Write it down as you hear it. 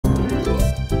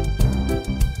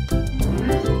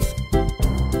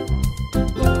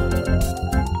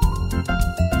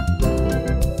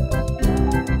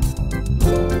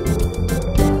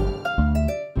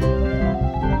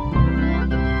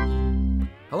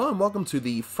and welcome to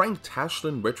the Frank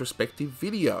Tashlin retrospective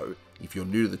video. If you're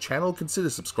new to the channel, consider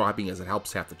subscribing as it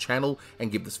helps out the channel, and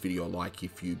give this video a like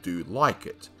if you do like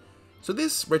it. So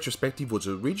this retrospective was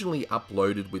originally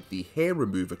uploaded with the hair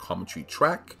remover commentary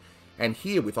track, and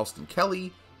here with Austin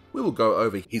Kelly, we will go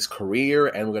over his career,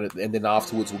 and then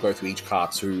afterwards we'll go through each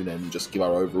cartoon and just give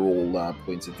our overall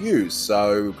points of view.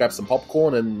 So grab some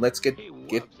popcorn and let's get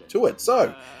to it.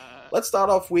 So let's start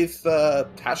off with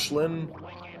Tashlin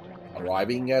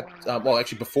arriving at, well,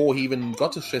 actually, before he even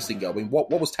got to Schlesinger. I mean, what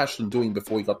was Tashlin doing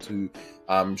before he got to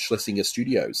Schlesinger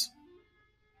Studios?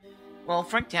 Well,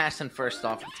 Frank Tashlin, first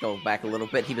off, let's go back a little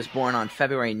bit. He was born on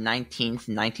February 19th,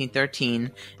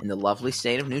 1913, in the lovely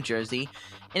state of New Jersey.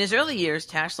 In his early years,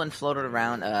 Tashlin floated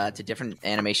around to different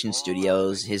animation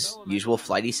studios, his usual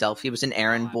flighty self. He was an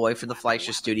errand boy for the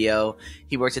Fleischer studio.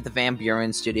 He worked at the Van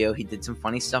Buren studio. He did some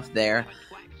funny stuff there.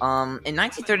 In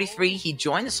 1933, he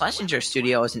joined the Schlesinger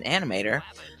studio as an animator.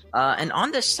 And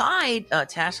on the side,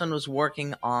 Tashlin was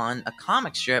working on a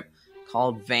comic strip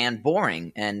called Van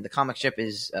Boring. And the comic strip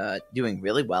is doing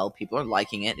really well. People are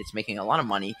liking it. It's making a lot of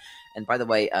money. And by the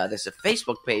way, there's a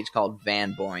Facebook page called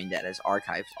Van Boring that has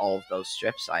archived all of those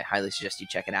strips. I highly suggest you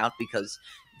check it out because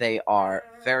they are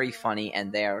very funny,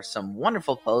 and there are some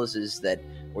wonderful poses that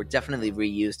were definitely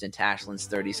reused in Tashlin's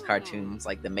 30s cartoons,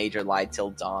 like the Major Lie Till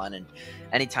Dawn, and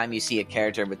anytime you see a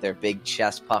character with their big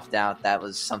chest puffed out, that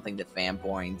was something that Van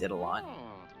Boring did a lot.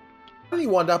 How did he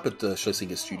wind up at the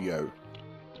Schlesinger studio?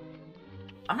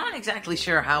 I'm not exactly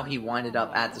sure how he winded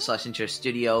up at the Schlesinger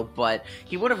studio, but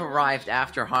he would have arrived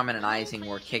after Harmon and Ising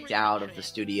were kicked out of the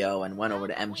studio and went over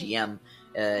to MGM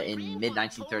in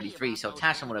mid-1933, so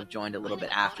Tashlin would have joined a little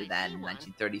bit after that in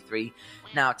 1933.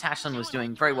 Now, Tashlin was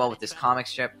doing very well with this comic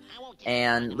strip,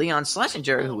 and Leon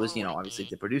Schlesinger, who was, obviously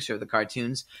the producer of the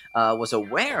cartoons, was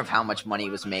aware of how much money he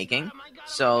was making,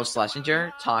 so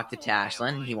Schlesinger talked to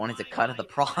Tashlin. He wanted to cut of the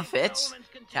profits.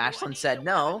 Tashlin said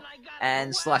no,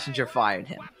 and Schlesinger fired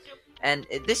him. And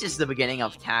this is the beginning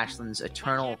of Tashlin's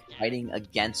eternal fighting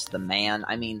against the man.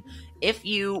 I mean, if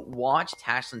you watch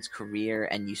Tashlin's career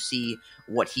and you see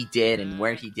what he did and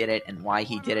where he did it and why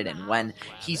he did it and when,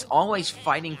 he's always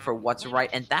fighting for what's right.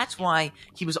 And that's why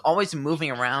he was always moving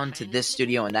around to this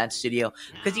studio and that studio,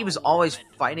 because he was always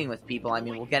fighting with people. I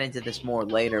mean, we'll get into this more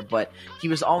later, but he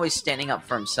was always standing up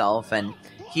for himself, and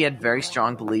he had very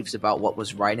strong beliefs about what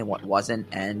was right and what wasn't.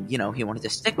 And, he wanted to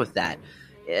stick with that.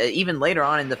 Even later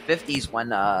on in the 50s,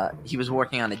 when he was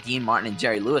working on a Dean Martin and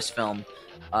Jerry Lewis film,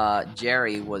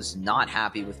 Jerry was not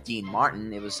happy with Dean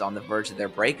Martin. It was on the verge of their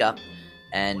breakup,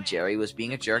 and Jerry was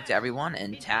being a jerk to everyone,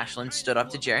 and Tashlin stood up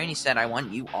to Jerry and he said, "I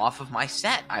want you off of my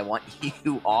set. I want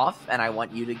you off, and I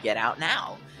want you to get out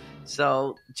now."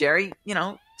 So Jerry,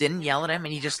 didn't yell at him,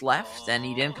 and he just left, and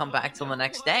he didn't come back till the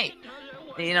next day.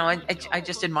 I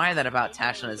just admire that about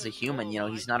Tashlin as a human.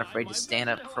 He's not afraid to stand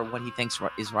up for what he thinks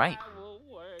is right.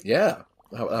 Yeah,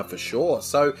 for sure.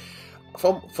 So,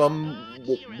 from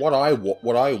what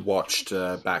I watched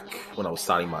back when I was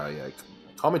starting my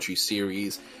commentary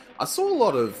series, I saw a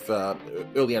lot of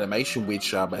early animation which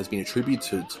has been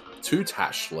attributed to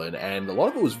Tashlin, and a lot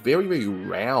of it was very, very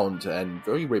round and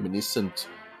very reminiscent,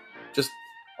 just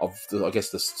of the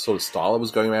sort of style that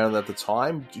was going around at the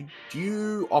time. Do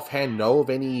you offhand know of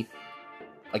any,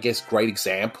 great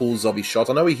examples of his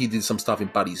shots? I know he did some stuff in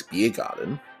Buddy's Beer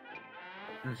Garden.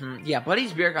 Mm-hmm. Yeah,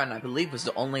 Buddy's Beer Garden, I believe, was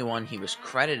the only one he was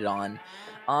credited on.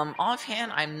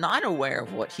 Offhand, I'm not aware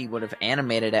of what he would have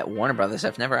animated at Warner Brothers.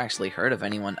 I've never actually heard of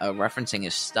anyone referencing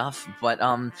his stuff, but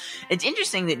it's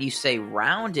interesting that you say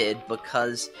rounded,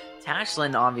 because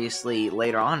Tashlin obviously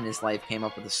later on in his life came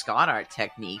up with the Scott art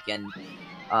technique, and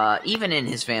even in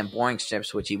his Van Boring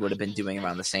strips, which he would have been doing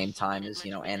around the same time as,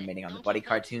 animating on the Buddy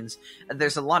cartoons,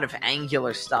 there's a lot of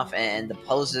angular stuff, and the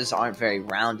poses aren't very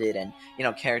rounded, and,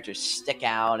 characters stick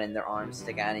out, and their arms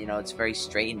stick out, and, it's very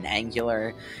straight and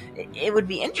angular. It would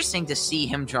be interesting to see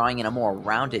him drawing in a more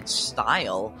rounded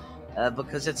style,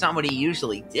 because it's not what he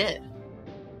usually did.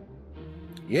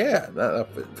 Yeah,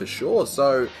 for sure.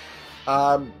 So,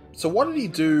 so what did he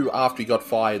do after he got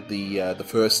fired the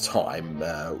first time?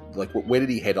 Where did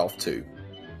he head off to?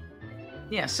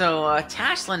 Yeah, so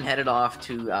Tashlin headed off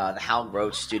to the Hal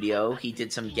Roach studio. He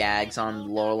did some gags on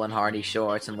Laurel and Hardy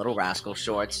shorts and Little Rascal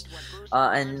shorts.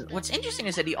 And what's interesting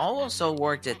is that he also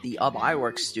worked at the Ub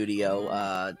Iwerks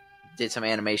studio, did some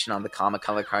animation on the Comic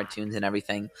Color cartoons and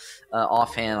everything.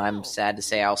 Offhand, I'm sad to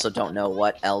say I also don't know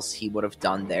what else he would have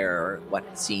done there or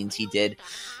what scenes he did.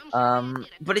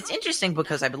 But it's interesting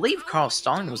because I believe Carl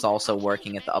Stalling was also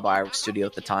working at the Ub Iwerks studio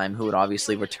at the time, who would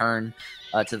obviously return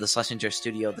to the Schlesinger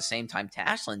studio at the same time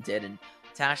Tashlin did. And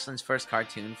Tashlin's first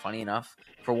cartoon, funny enough,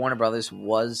 for Warner Brothers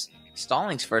was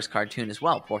Stallings' first cartoon as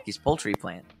well, Porky's Poultry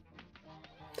Plant.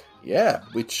 Yeah,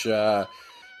 which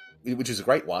is a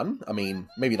great one. I mean,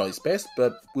 maybe not his best,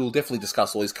 but we'll definitely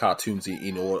discuss all his cartoons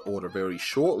in order very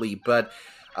shortly. But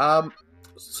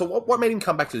so what made him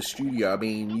come back to the studio? I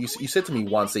mean, you said to me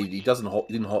once that he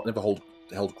never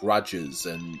held grudges,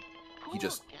 and he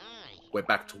just went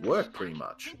back to work pretty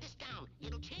much.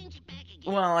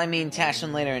 Well, I mean,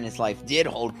 Tashlin later in his life did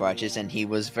hold grudges, and he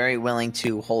was very willing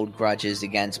to hold grudges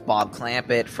against Bob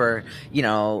Clampett for,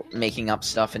 making up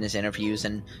stuff in his interviews,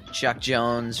 and Chuck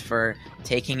Jones for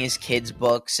taking his kids'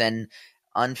 books and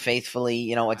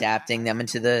unfaithfully, adapting them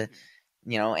into the,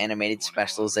 animated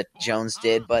specials that Jones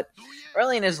did. But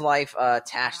early in his life,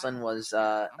 Tashlin was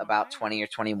about 20 or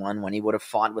 21 when he would have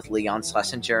fought with Leon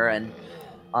Schlesinger, and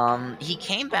he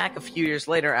came back a few years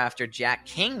later after Jack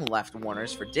King left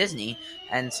Warner's for Disney,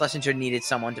 and Schlesinger needed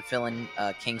someone to fill in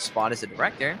King's spot as a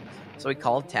director, so he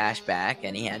called Tash back,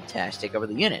 and he had Tash take over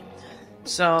the unit.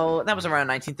 So that was around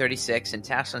 1936, and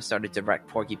Tashlin started to direct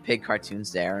Porky Pig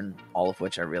cartoons there, and all of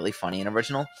which are really funny and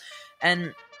original.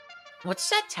 And what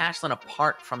set Tashlin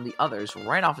apart from the others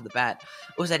right off of the bat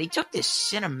was that he took this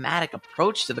cinematic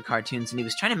approach to the cartoons, and he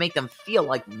was trying to make them feel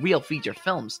like real feature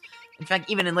films. In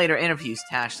fact, even in later interviews,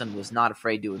 Tashlin was not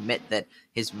afraid to admit that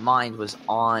his mind was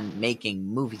on making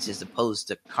movies as opposed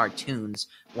to cartoons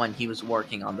when he was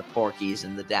working on the Porkies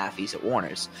and the Daffies at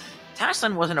Warner's.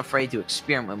 Tashlin wasn't afraid to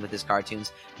experiment with his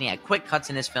cartoons, and he had quick cuts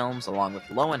in his films, along with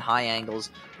low and high angles,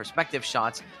 perspective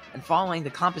shots, and following the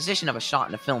composition of a shot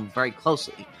in a film very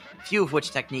closely, few of which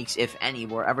techniques, if any,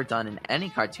 were ever done in any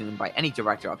cartoon by any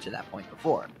director up to that point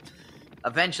before.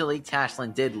 Eventually,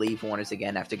 Tashlin did leave Warner's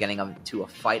again after getting into a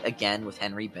fight again with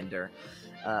Henry Binder.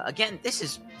 Again, this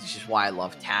is why I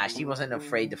love Tash. He wasn't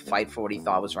afraid to fight for what he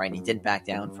thought was right, and he didn't back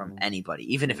down from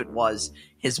anybody, even if it was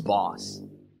his boss.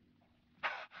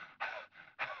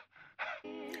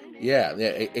 Yeah,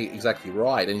 exactly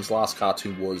right. And his last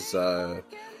cartoon was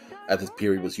at this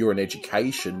period was You're an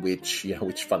Education, which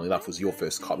funnily enough was your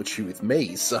first commentary with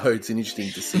me. So it's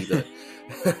interesting to see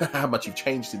that how much you've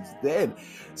changed since then.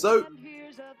 So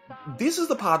this is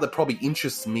the part that probably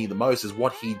interests me the most, is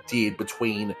what he did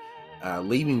between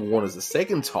leaving Warner's the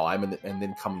second time and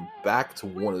then coming back to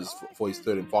Warner's for his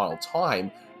third and final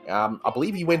time. I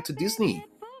believe he went to Disney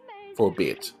for a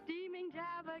bit.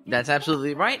 That's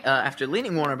absolutely right. After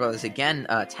leaving Warner Bros. Again,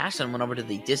 Tashlin went over to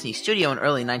the Disney studio in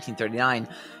early 1939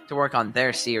 to work on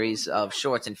their series of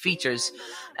shorts and features,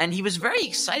 and he was very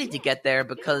excited to get there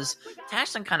because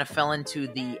Tashlin kind of fell into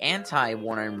the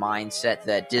anti-Warner mindset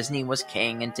that Disney was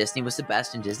king and Disney was the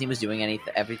best and Disney was doing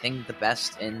everything the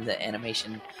best in the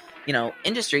animation,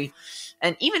 industry.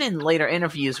 And even in later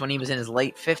interviews when he was in his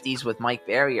late 50s with Mike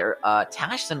Barrier,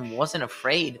 Tashlin wasn't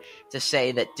afraid to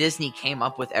say that Disney came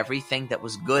up with everything that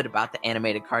was good about the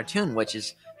animated cartoon, which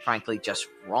is frankly just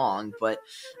wrong. But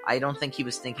I don't think he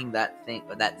was thinking that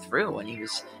through when he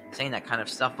was saying that kind of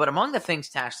stuff. But among the things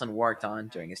Tashlin worked on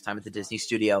during his time at the Disney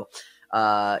studio,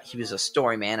 he was a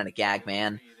story man and a gag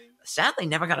man. Sadly,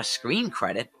 never got a screen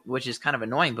credit, which is kind of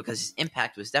annoying because his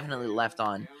impact was definitely left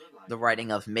on the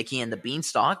writing of Mickey and the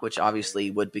Beanstalk, which obviously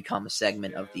would become a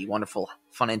segment of the wonderful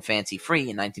Fun and Fancy Free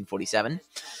in 1947.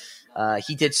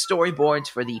 He did storyboards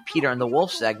for the Peter and the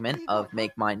Wolf segment of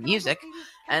Make Mine Music,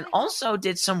 and also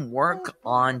did some work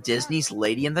on Disney's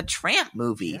Lady and the Tramp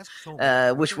movie,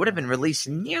 which would have been released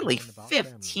nearly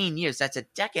 15 years. That's a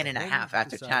decade and a half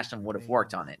after Tashlin would have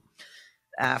worked on it.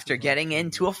 After getting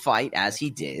into a fight, as he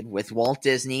did, with Walt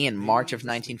Disney in March of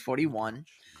 1941,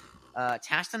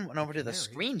 Tashlin went over to the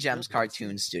Screen Gems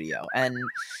cartoon studio, and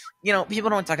people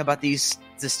don't talk about the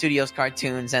studio's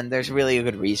cartoons, and there's really a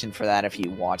good reason for that if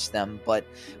you watch them. But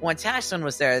when Tashlin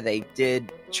was there, they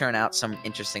did churn out some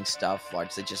interesting stuff,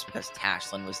 largely just because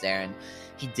Tashlin was there, and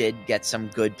he did get some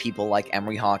good people like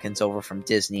Emery Hawkins over from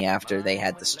Disney after they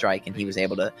had the strike, and he was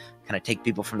able to kind of take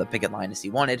people from the picket line as he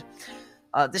wanted.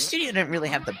 The studio didn't really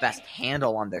have the best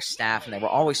handle on their staff, and they were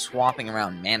always swapping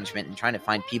around management and trying to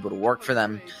find people to work for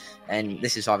them. And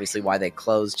this is obviously why they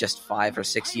closed just 5 or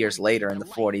 6 years later in the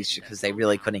 40s, because they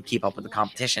really couldn't keep up with the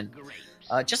competition.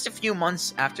 Just a few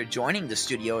months after joining the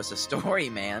studio as a story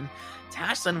man,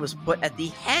 Tashlin was put at the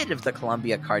head of the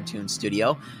Columbia Cartoon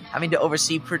Studio, having to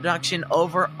oversee production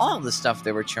over all the stuff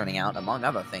they were churning out, among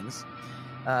other things.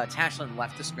 Tashlin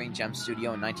left the Screen Gems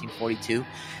studio in 1942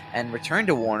 and returned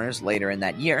to Warner's later in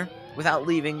that year, without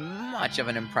leaving much of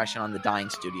an impression on the dying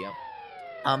studio.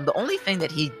 The only thing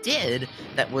that he did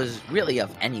that was really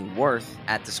of any worth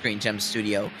at the Screen Gems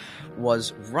studio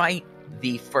was write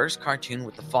the first cartoon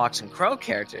with the Fox and Crow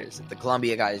characters that the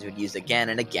Columbia guys would use again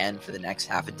and again for the next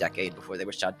half a decade before they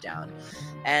were shut down.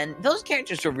 And those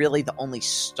characters were really the only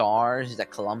stars that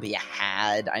Columbia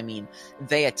had. I mean,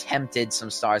 they attempted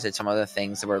some stars at some other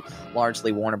things that were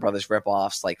largely Warner Brothers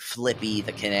ripoffs, like Flippy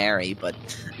the Canary, but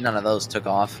none of those took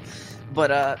off.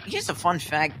 But here's a fun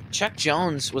fact. Chuck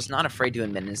Jones was not afraid to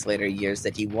admit in his later years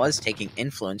that he was taking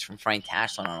influence from Frank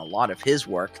Tashlin on a lot of his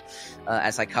work,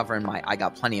 as I cover in my I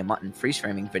Got Plenty of Mutton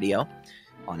freeze-framing video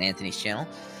on Anthony's channel.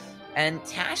 And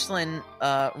Tashlin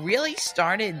really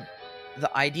started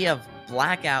the idea of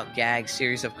Blackout Gag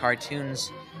series of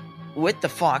cartoons with the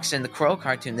Fox and the Crow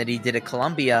cartoon that he did at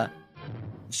Columbia,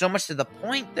 so much to the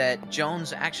point that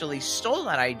Jones actually stole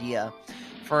that idea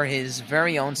for his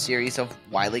very own series of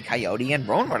Wile E. Coyote and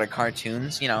Roadrunner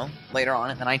cartoons, later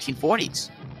on in the 1940s.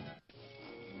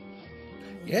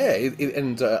 Yeah,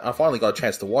 and I finally got a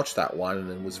chance to watch that one,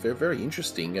 and it was very, very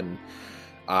interesting, and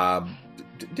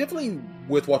definitely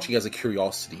worth watching as a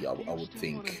curiosity, I would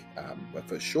think,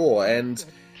 for sure. And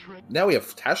now we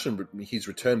have Tashlin, he's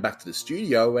returned back to the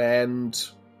studio, and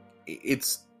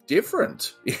it's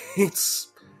different. It's...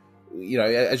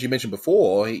 as you mentioned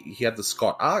before, he had the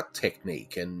Scott art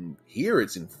technique, and here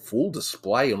it's in full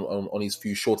display on his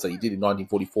few shorts that he did in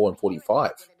 1944 and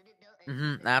 45.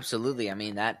 Absolutely. I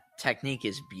mean, that technique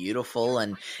is beautiful,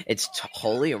 and it's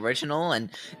wholly original,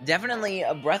 and definitely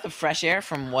a breath of fresh air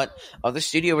from what other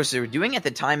studios were doing at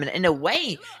the time. And in a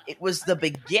way, it was the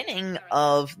beginning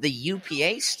of the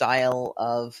UPA style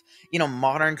of,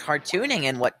 modern cartooning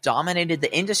and what dominated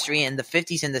the industry in the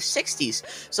 50s and the 60s.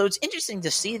 So it's interesting to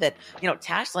see that,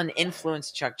 Tashlin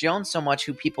influenced Chuck Jones so much,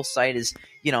 who people cite as,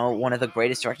 one of the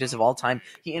greatest directors of all time.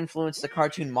 He influenced the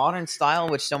cartoon modern style,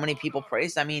 which so many people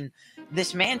praised. I mean,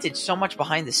 this man did so much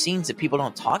behind the scenes that people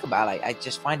don't talk about. I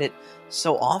just find it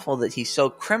so awful that he's so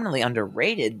criminally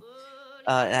underrated.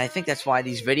 And I think that's why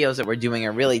these videos that we're doing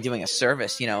are really doing a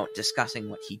service, discussing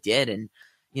what he did and,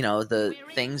 the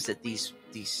things that these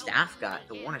staff guys,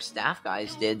 the Warner staff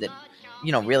guys did that,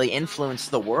 really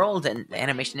influenced the world and the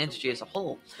animation industry as a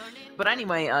whole. But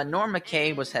anyway, Norm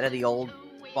Mackay was head of the old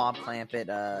Bob Clampett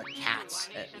Cats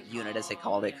unit, as they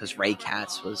called it, because Ray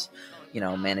Katz was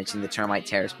managing the termite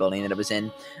terrace building that it was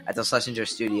in at the Schlesinger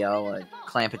studio.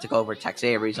 Clampett took over Tex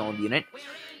Avery's old unit.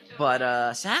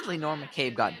 But sadly, Norm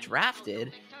McCabe got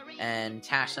drafted, and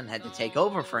Tashlin had to take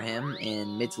over for him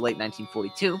in mid to late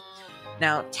 1942.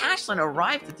 Now, Tashlin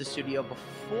arrived at the studio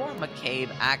before McCabe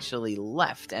actually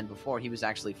left, and before he was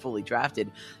actually fully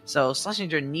drafted, so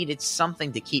Schlesinger needed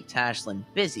something to keep Tashlin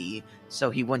busy, so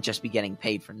he wouldn't just be getting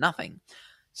paid for nothing.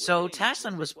 So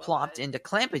Tashlin was plopped into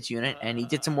Clampett's unit, and he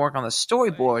did some work on the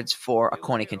storyboards for A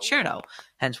Corny Concerto,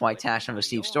 hence why Tashlin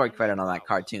received story credit on that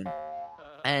cartoon.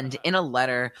 And in a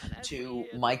letter to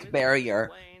Mike Barrier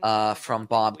from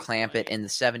Bob Clampett in the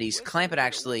 70s, Clampett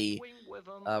actually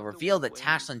revealed that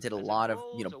Tashlin did a lot of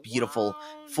beautiful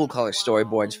full-color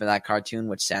storyboards for that cartoon,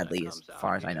 which sadly, as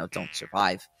far as I know, don't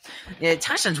survive. Yeah,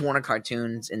 Tashlin's Warner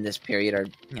cartoons in this period are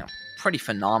pretty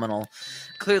phenomenal,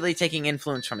 clearly taking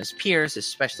influence from his peers,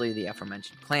 especially the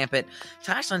aforementioned Clampett.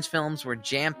 Tashlin's films were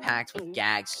jam-packed with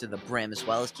gags to the brim, as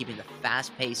well as keeping the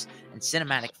fast-paced and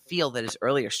cinematic feel that his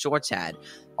earlier shorts had,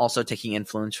 also taking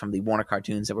influence from the Warner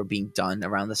cartoons that were being done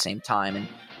around the same time in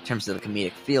terms of the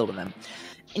comedic feel to them.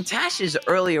 In Tash's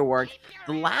earlier work,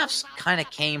 the laughs kind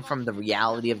of came from the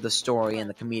reality of the story and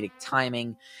the comedic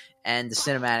timing and the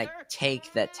cinematic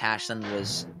take that Tashlin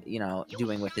was,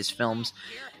 doing with his films,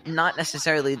 not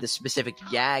necessarily the specific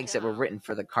gags that were written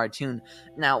for the cartoon.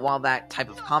 Now, while that type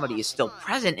of comedy is still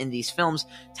present in these films,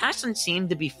 Tashlin seemed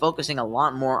to be focusing a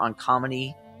lot more on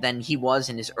comedy than he was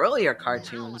in his earlier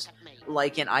cartoons,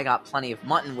 like in I Got Plenty of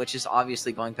Mutton, which is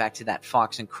obviously going back to that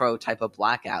Fox and Crow type of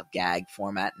Blackout gag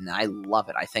format, and I love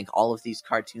it. I think all of these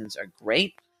cartoons are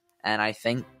great, and I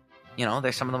think,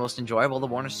 they're some of the most enjoyable the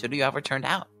Warner Studio ever turned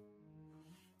out.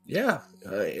 Yeah,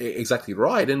 exactly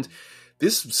right. And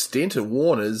this stint at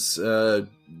Warner's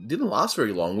didn't last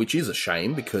very long, which is a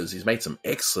shame because he's made some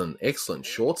excellent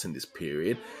shorts in this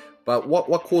period. But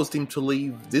what caused him to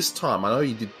leave this time? I know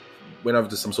he went over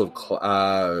to some sort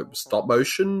of stop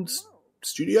motion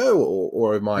studio,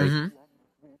 or am I? Mm-hmm.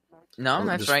 No,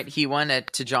 that's right. He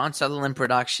went to John Sutherland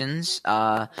Productions.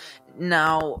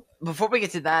 Now, before we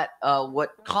get to that, what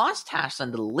caused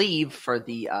Tashlin to leave for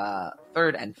the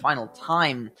third and final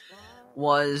time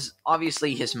was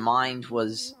obviously his mind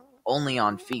was only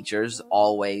on features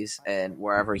always, and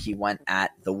wherever he went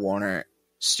at the Warner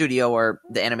studio or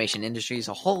the animation industry as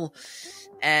a whole.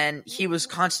 And he was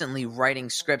constantly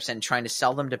writing scripts and trying to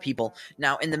sell them to people.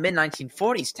 Now, in the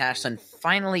mid-1940s, Tashlin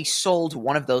finally sold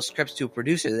one of those scripts to a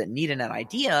producer that needed an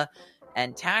idea,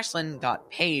 And Tashlin got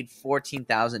paid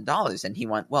 $14,000, and he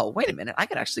went, well, wait a minute, I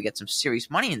could actually get some serious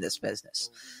money in this business.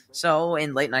 So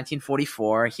in late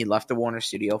 1944, he left the Warner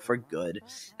Studio for good,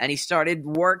 and he started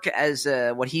work as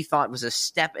what he thought was a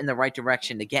step in the right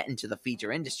direction to get into the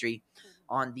feature industry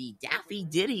on the Daffy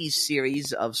Ditties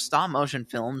series of stop-motion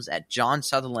films at John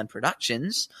Sutherland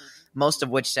Productions, most of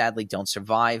which sadly don't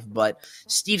survive, but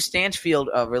Steve Stanfield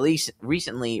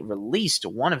recently released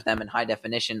one of them in high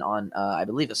definition on, I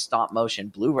believe, a stop-motion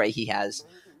Blu-ray he has.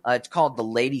 It's called The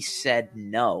Lady Said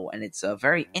No, and it's a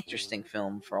very interesting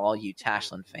film for all you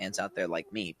Tashlin fans out there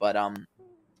like me. But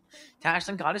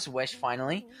Tashlin got his wish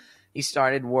finally. He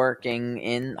started working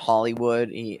in Hollywood.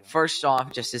 He first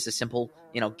off just as a simple,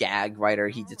 gag writer.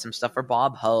 He did some stuff for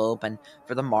Bob Hope and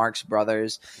for the Marx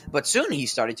Brothers. But soon he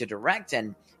started to direct,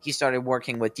 and he started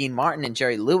working with Dean Martin and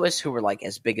Jerry Lewis, who were like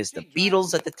as big as the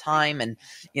Beatles at the time. And,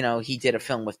 he did a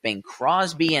film with Bing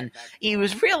Crosby, and he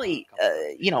was really,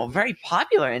 very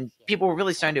popular, and people were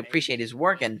really starting to appreciate his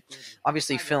work. And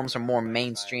obviously films are more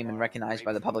mainstream and recognized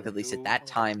by the public, at least at that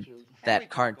time,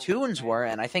 that cartoons were,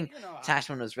 and I think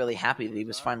Tashlin was really happy that he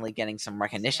was finally getting some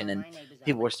recognition and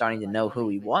people were starting to know who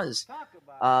he was.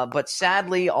 But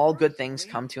sadly, all good things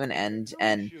come to an end,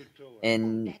 and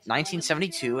in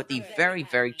 1972, at the very,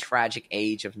 very tragic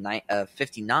age of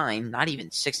 59, not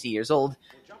even 60 years old,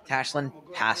 Tashlin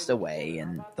passed away,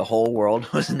 and the whole world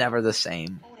was never the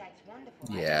same.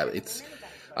 Yeah, it's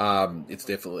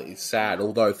definitely sad,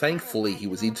 although thankfully he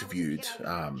was interviewed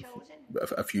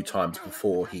a few times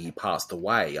before he passed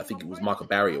away. I think it was Michael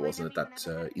Barrier, wasn't it,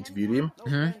 that interviewed him?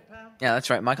 Mm-hmm. Yeah, that's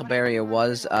right. Michael Barrier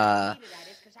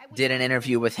did an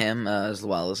interview with him, as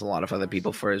well as a lot of other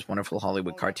people, for his wonderful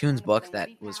Hollywood cartoons book that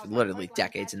was literally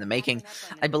decades in the making.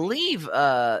 I believe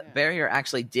Barrier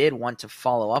actually did want to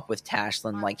follow up with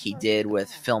Tashlin like he did with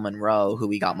Phil Monroe, who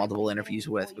he got multiple interviews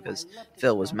with because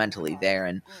Phil was mentally there,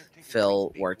 and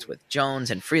Phil worked with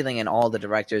Jones and Freeling and all the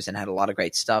directors and had a lot of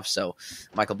great stuff, so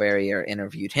Michael Barrier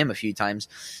interviewed him a few times.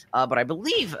 But I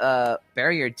believe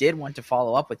Barrier did want to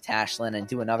follow up with Tashlin and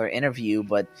do another interview,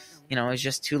 but it was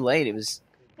just too late.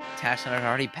 Tashlin had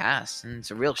already passed, and it's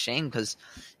a real shame because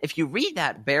if you read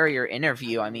that Barrier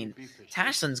interview, I mean,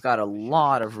 Tashlin's got a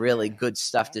lot of really good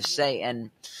stuff to say,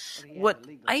 and what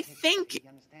I think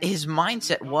his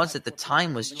mindset was at the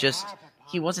time was just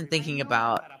he wasn't thinking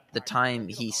about the time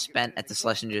he spent at the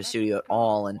Schlesinger studio at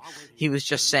all, and he was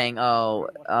just saying,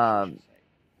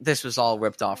 this was all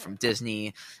ripped off from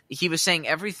Disney. He was saying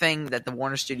everything that the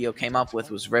Warner Studio came up with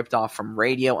was ripped off from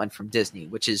radio and from Disney,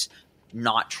 which is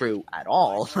not true at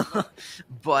all.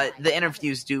 But the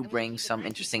interviews do bring some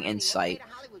interesting insight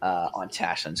on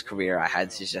Tashlin's career. I had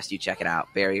to suggest you check it out.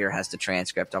 Barrier has the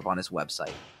transcript up on his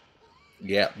website.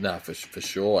 Yeah, no, for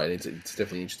sure. And it's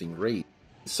definitely an interesting read.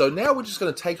 So now we're just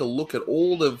going to take a look at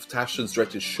all of Tashlin's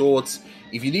directed shorts.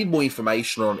 If you need more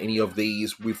information on any of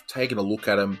these, we've taken a look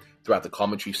at them throughout the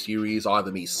commentary series,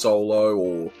 either me solo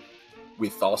or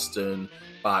with Austin,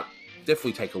 but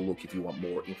definitely take a look if you want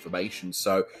more information.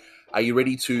 So are you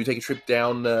ready to take a trip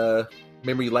down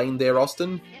memory lane there,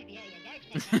 Austin?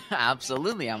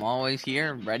 Absolutely. I'm always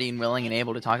here, ready and willing and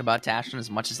able to talk about Tashlin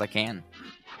as much as I can.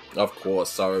 Of course.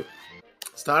 So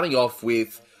starting off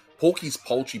with Porky's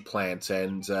Poultry Plant,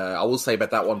 and I will say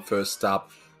about that one first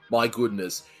up, my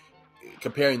goodness,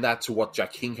 comparing that to what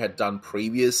Jack King had done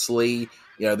previously,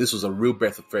 this was a real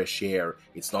breath of fresh air.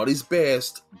 It's not his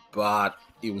best, but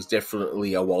it was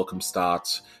definitely a welcome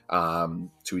start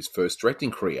to his first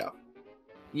directing career.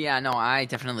 Yeah, no, I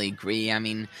definitely agree. I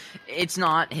mean, it's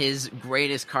not his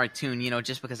greatest cartoon,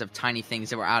 just because of tiny things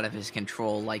that were out of his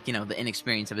control, like, the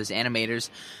inexperience of his animators.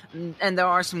 And there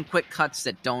are some quick cuts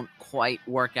that don't quite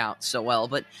work out so well.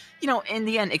 But, in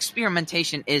the end,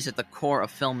 experimentation is at the core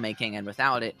of filmmaking, and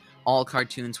without it, all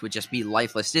cartoons would just be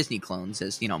lifeless Disney clones,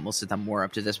 as, most of them were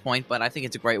up to this point. But I think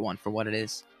it's a great one for what it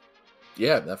is.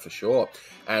 Yeah, that for sure.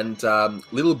 And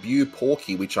Little Bew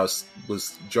Porky, which I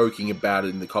was joking about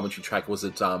in the commentary track, was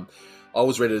that I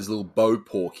always read it as Little Bo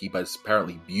Porky, but it's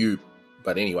apparently Bew.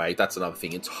 But anyway, that's another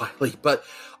thing entirely. But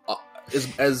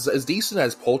as decent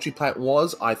as Poultry Plant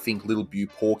was, I think Little Bew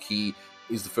Porky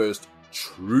is the first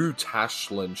true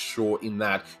Tashlin short, in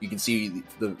that you can see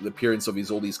the appearance of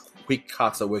all these quick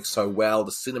cuts that work so well,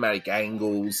 the cinematic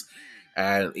angles,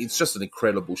 and it's just an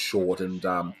incredible short.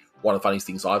 And one of the funniest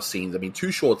things I've seen,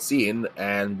 2 shorts in,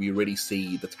 and we already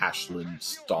see the Tashlin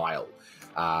style.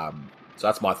 So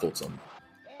that's my thoughts on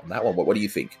that one. What do you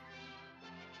think?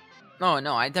 Oh,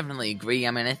 no, I definitely agree.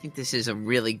 I mean, I think this is a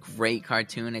really great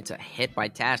cartoon. It's a hit by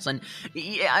Tashlin.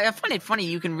 Yeah, I find it funny.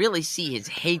 You can really see his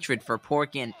hatred for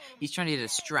Porky, and he's trying to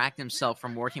distract himself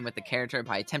from working with the character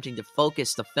by attempting to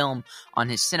focus the film on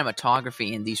his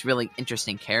cinematography and these really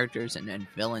interesting characters and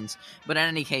villains. But in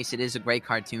any case, it is a great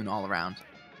cartoon all around.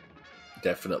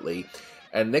 Definitely.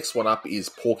 And next one up is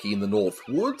Porky in the North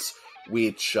Woods,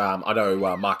 which I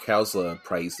know Mark Hausler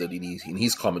praised it in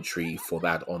his commentary for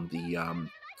that on the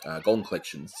Golden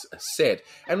Collections set,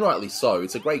 and rightly so.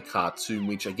 It's a great cartoon,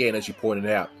 which, again, as you pointed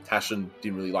out, Tashlin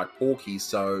didn't really like Porky,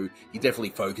 so he definitely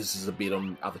focuses a bit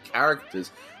on other characters.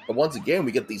 But once again,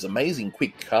 we get these amazing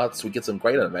quick cuts, we get some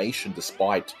great animation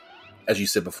despite, as you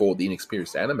said before, the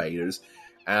inexperienced animators.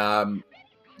 But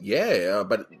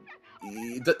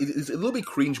it's a little bit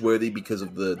cringeworthy because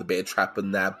of the bear trap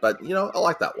and that, but, I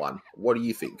like that one. What do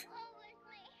you think?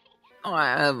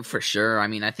 Oh, for sure. I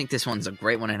mean, I think this one's a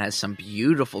great one. It has some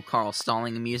beautiful Carl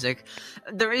Stalling music.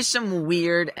 There is some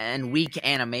weird and weak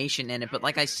animation in it, but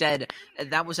like I said,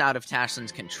 that was out of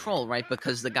Tashlin's control, right?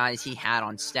 Because the guys he had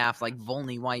on staff, like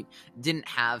Volney White, didn't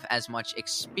have as much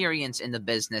experience in the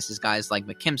business as guys like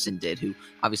McKimson did, who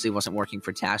obviously wasn't working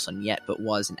for Tashlin yet, but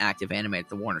was an active animator at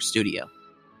the Warner Studio.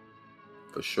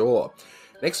 For sure.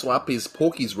 Next one up is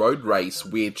Porky's Road Race,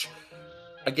 which,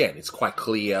 again, it's quite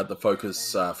clear the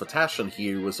focus for Tashlin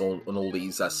here was on all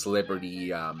these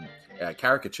celebrity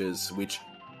caricatures, which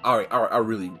are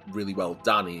really, really well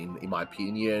done, in my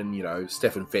opinion.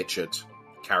 Stephen Fetchit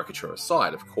caricature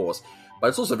aside, of course. But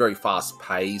it's also very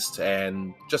fast-paced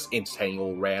and just entertaining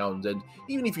all round. And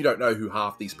even if you don't know who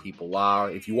half these people are,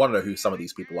 if you want to know who some of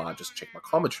these people are, just check my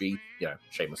commentary,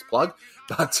 shameless plug.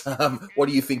 But what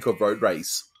do you think of Road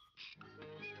Race?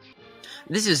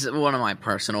 This is one of my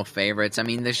personal favorites. I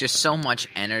mean, there's just so much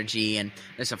energy, and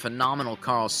there's a phenomenal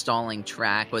Carl Stalling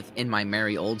track with In My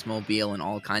Merry Oldsmobile and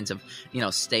all kinds of,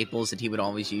 staples that he would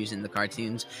always use in the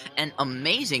cartoons, and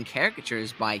amazing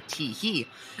caricatures by T. He.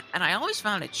 And I always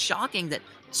found it shocking that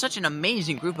such an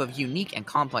amazing group of unique and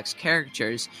complex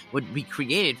caricatures would be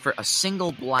created for a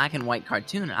single black and white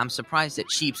cartoon. I'm surprised that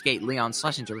Cheapskate Leon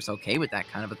Schlesinger was okay with that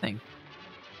kind of a thing.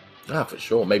 For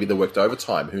sure. Maybe they worked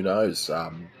overtime. Who knows?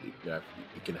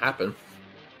 It can happen.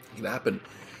 It can happen.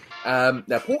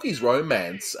 Now, Porky's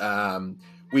Romance,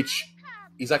 which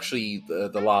is actually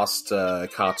the last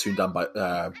cartoon done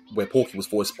by where Porky was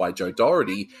voiced by Joe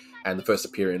Doherty, and the first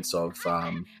appearance of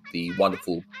the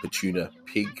wonderful Petunia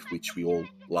Pig, which we all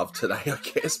love today, I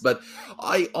guess. But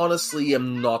I honestly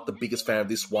am not the biggest fan of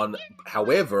this one.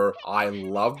 However, I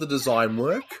love the design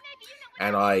work,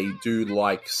 and I do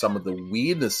like some of the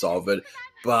weirdness of it,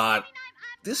 but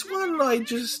this one, I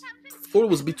just thought it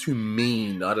was a bit too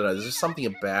mean. I don't know, there's just something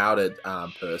about it,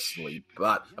 personally.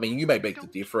 But, I mean, you may beg to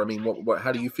differ. I mean,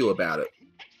 how do you feel about it?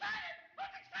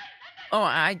 Oh,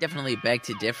 I definitely beg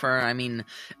to differ. I mean,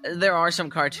 there are some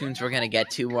cartoons we're going to get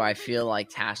to where I feel like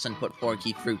Tashlin put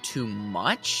Porky through too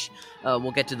much.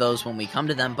 We'll get to those when we come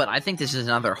to them, but I think this is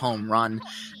another home run.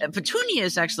 Petunia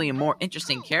is actually a more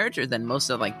interesting character than most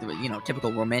of, the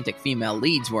typical romantic female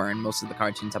leads were in most of the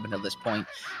cartoons up until this point,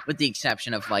 with the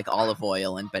exception of, Olive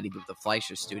Oyl and Betty Boop the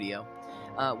Fleischer Studio.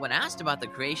 When asked about the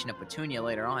creation of Petunia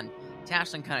later on,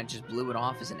 Tashlin kind of just blew it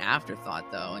off as an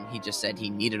afterthought, though, and he just said he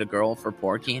needed a girl for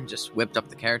Porky and just whipped up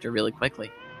the character really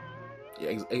quickly.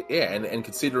 Yeah, and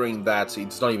considering that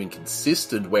it's not even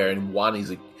consistent, where in one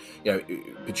is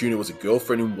Petunia was a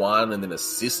girlfriend in one, and then a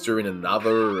sister in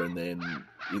another, and then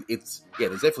there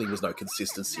definitely was no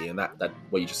consistency, and that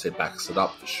what you just said backs it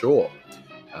up for sure.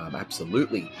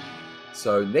 Absolutely.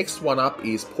 So next one up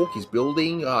is Porky's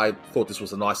Building. I thought this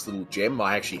was a nice little gem.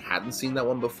 I actually hadn't seen that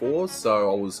one before, so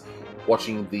I was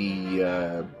watching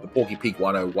the Porky Pig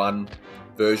 101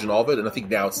 version of it, and I think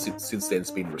now since then it's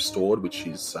been restored, which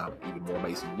is even more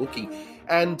amazing looking.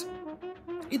 And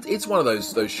it's one of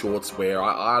those shorts where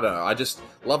I don't know, I just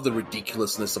love the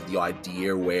ridiculousness of the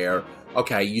idea where,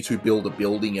 okay, you two build a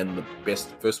building and the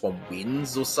first one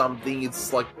wins or something.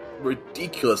 It's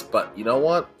ridiculous, but you know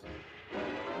what?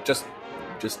 Just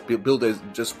build those.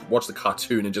 Just watch the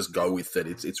cartoon and just go with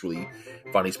it. It's really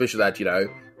funny, especially that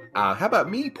how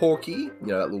about me, Porky?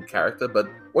 That little character. But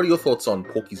what are your thoughts on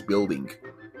Porky's Building?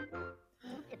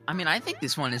 I mean, I think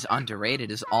this one is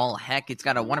underrated as all heck. It's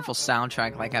got a wonderful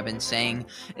soundtrack, like I've been saying.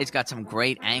 It's got some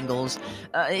great angles.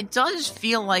 It does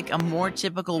feel like a more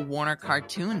typical Warner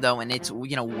cartoon, though, and its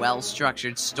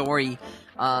well-structured story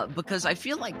because I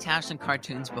feel like Tashlin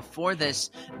cartoons before this,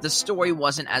 the story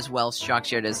wasn't as well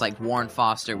structured as like Warren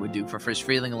Foster would do for Frisch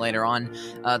Freleng later on.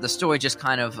 The story just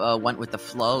kind of went with the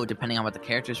flow depending on what the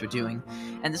characters were doing.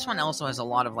 And this one also has a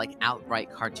lot of like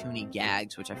outright cartoony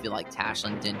gags, which I feel like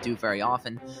Tashlin didn't do very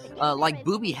often. Like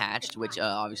Booby Hatched, which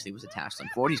obviously was a Tashlin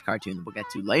 40s cartoon that we'll get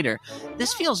to later.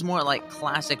 This feels more like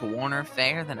classic Warner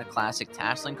fare than a classic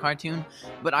Tashlin cartoon,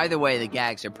 but either way, the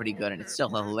gags are pretty good, and it's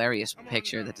still a hilarious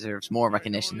picture that deserves more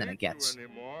recognition than it gets.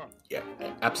 Yeah,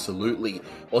 absolutely.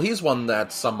 Well, here's one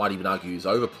that some might even argue is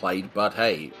overplayed, but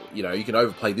hey, you know, you can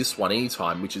overplay this one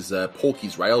anytime, which is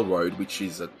Porky's Railroad, which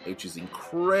is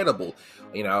incredible.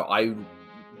 You know, I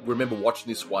remember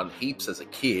watching this one heaps as a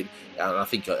kid, and I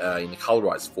think in the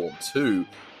colorized form too,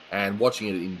 and watching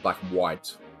it in black and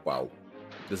white. Well,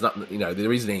 there's not, you know,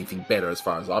 there isn't anything better as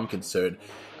far as I'm concerned.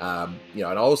 You know,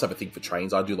 and I also have a thing for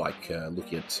trains. I do like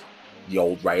looking at the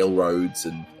old railroads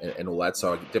and all that,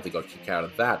 so I definitely got a kick out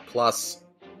of that. Plus,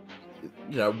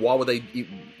 you know, why would they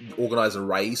organize a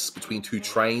race between two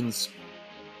trains?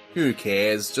 Who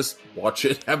cares? Just watch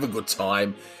it, have a good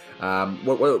time.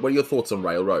 What are your thoughts on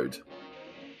Railroad?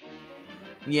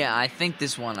 Yeah, I think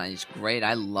this one is great.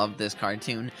 I love this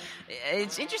cartoon.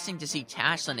 It's interesting to see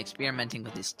Tashlin experimenting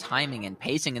with his timing and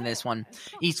pacing in this one.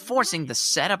 He's forcing the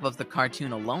setup of the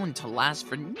cartoon alone to last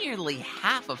for nearly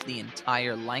half of the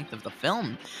entire length of the film.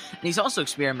 And he's also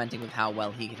experimenting with how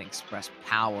well he can express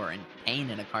power and pain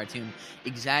in a cartoon,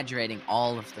 exaggerating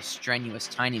all of the strenuous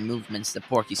tiny movements that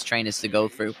Porky's train has to go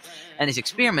through. And his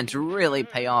experiments really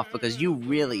pay off because you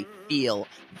really feel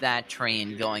that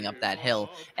train going up that hill,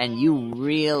 and you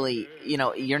really, you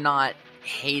know, you're not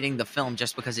hating the film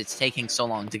just because it's taking so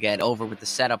long to get over with the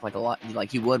setup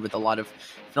like you would with a lot of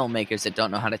filmmakers that don't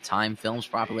know how to time films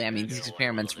properly. I mean, these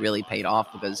experiments really paid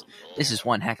off because this is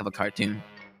one heck of a cartoon.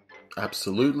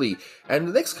 Absolutely. And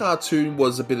the next cartoon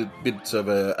was a bit of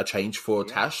a change for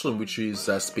Tashlin, which is,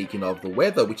 speaking of the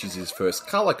weather, which is his first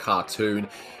color cartoon.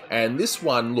 And this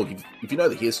one, look, if you know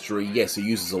the history, yes, it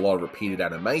uses a lot of repeated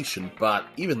animation, but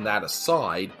even that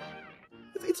aside,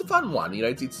 it's a fun one. You know,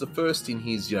 it's the first in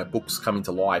his, you know, books coming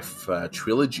to life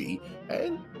trilogy,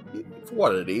 and for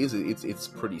what it is, it's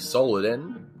pretty solid.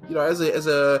 And you know, as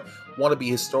a wannabe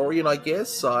historian, I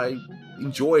guess I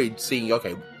enjoyed seeing,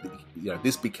 okay, you know,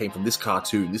 this became from this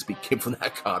cartoon, this became from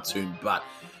that cartoon, but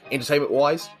entertainment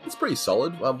wise, it's pretty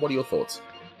solid. What are your thoughts?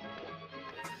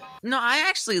 No, I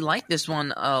actually like this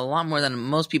one a lot more than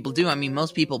most people do. I mean,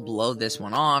 most people blow this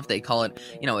one off. They call it,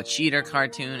 you know, a cheater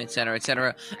cartoon, etc.,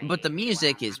 etc. But the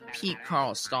music is peak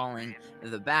Carl Stalling.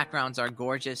 The backgrounds are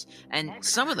gorgeous. And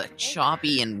some of the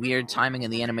choppy and weird timing in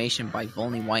the animation by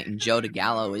Volney White and Joe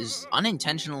DeGallo is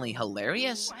unintentionally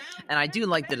hilarious. And I do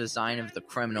like the design of the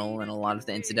criminal and a lot of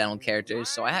the incidental characters.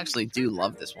 So I actually do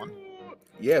love this one.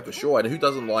 Yeah, for sure. And who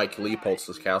doesn't like Leopold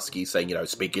Stokowski saying, you know,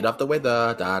 speaking of the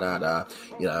weather, da-da-da.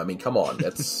 You know, I mean, come on.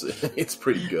 That's it's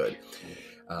pretty good,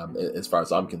 as far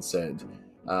as I'm concerned.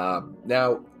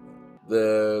 Now,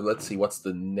 let's see, what's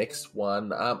the next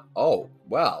one?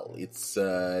 It's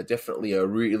definitely a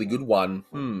really good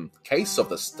one. Case of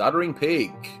the Stuttering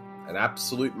Pig. An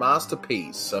absolute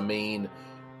masterpiece. I mean,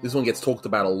 this one gets talked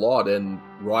about a lot, and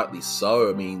rightly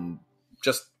so. I mean,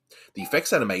 just the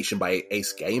effects animation by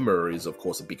Ace Gamer is, of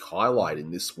course, a big highlight in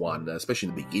this one, especially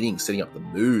in the beginning, setting up the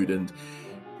mood. And,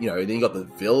 you know, then you got the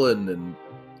villain and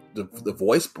the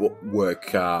voice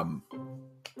work.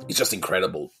 It's just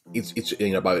incredible. It's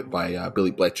you know, by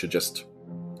Billy Bletcher, just,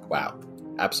 wow,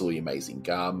 absolutely amazing.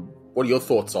 What are your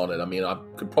thoughts on it? I mean, I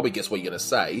could probably guess what you're going to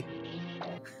say.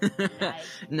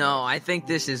 No, I think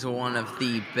this is one of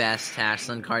the best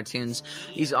Tashlin cartoons.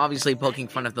 He's obviously poking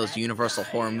fun of those Universal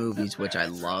horror movies, which I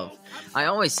love. I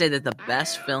always say that the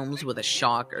best films with a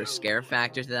shock or scare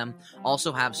factor to them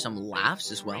also have some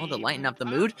laughs as well to lighten up the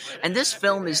mood, and this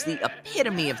film is the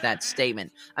epitome of that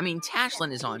statement. I mean,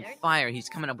 Tashlin is on fire. He's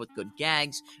coming up with good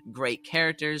gags, great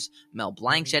characters, Mel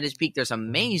Blanc's at his peak, there's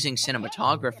amazing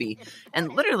cinematography,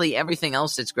 and literally everything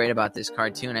else that's great about this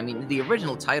cartoon. I mean, the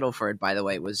original title for it, by the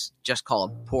way, was just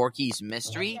called Porky's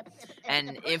Mystery,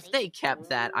 and if they kept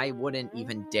that, I wouldn't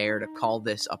even dare to call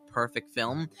this a perfect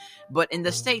film, but in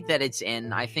the state that it's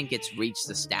in, I think it's reached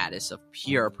the status of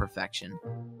pure perfection.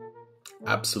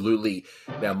 Absolutely.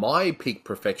 Now, my peak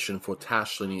perfection for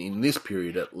Tashlin, in this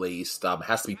period at least,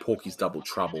 has to be Porky's Double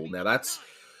Trouble. Now, that's,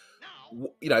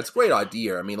 you know, it's a great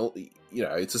idea. I mean, you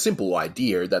know, it's a simple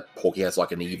idea that Porky has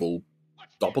like an evil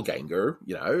doppelganger,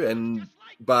 you know,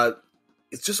 but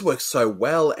it just works so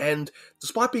well, and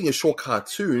despite being a short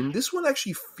cartoon, this one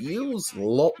actually feels a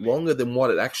lot longer than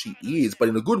what it actually is, but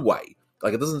in a good way.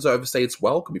 Like, it doesn't overstay its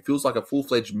welcome. It feels like a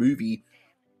full-fledged movie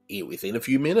within a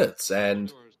few minutes,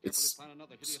 and it's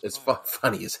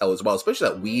funny as hell as well, especially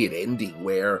that weird ending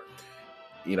where,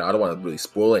 I don't want to really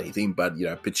spoil anything, but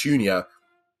Petunia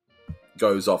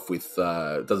goes off with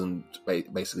doesn't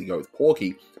basically go with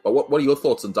Porky. But what are your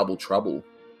thoughts on Double Trouble?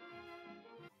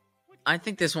 I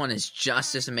think this one is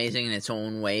just as amazing in its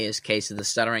own way as Case of the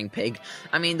Stuttering Pig.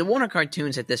 I mean, the Warner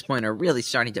cartoons at this point are really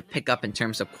starting to pick up in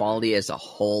terms of quality as a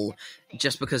whole,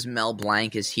 just because Mel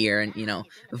Blanc is here, and,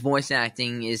 voice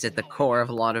acting is at the core of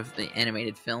a lot of the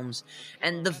animated films.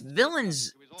 And the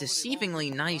villain's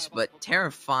deceivingly nice but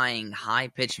terrifying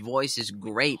high-pitched voice is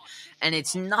great, and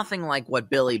it's nothing like what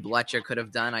Billy Bletcher could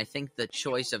have done. I think the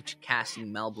choice of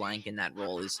casting Mel Blanc in that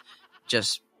role is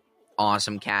just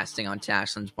awesome casting on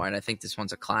Tashlin's part. I think this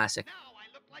one's a classic.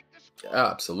 Oh,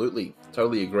 absolutely.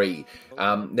 Totally agree.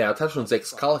 Now, Tashlin's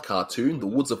ex-color cartoon, The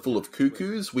Woods Are Full of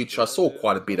Cuckoos, which I saw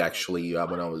quite a bit, actually,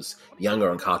 when I was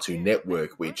younger on Cartoon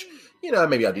Network, which,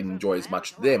 maybe I didn't enjoy as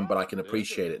much then, but I can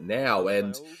appreciate it now.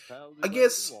 And I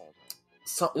guess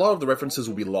a lot of the references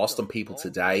will be lost on people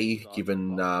today,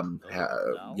 given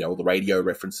all the radio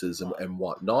references and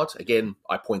whatnot. Again,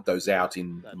 I point those out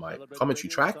in my commentary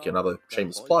track, another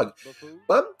shameless plug.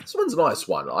 But this one's a nice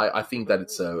one. I think that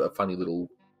it's a funny little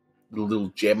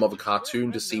gem of a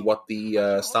cartoon to see what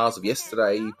the stars of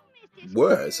yesterday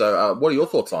were. So, what are your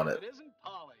thoughts on it?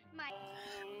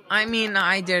 I mean,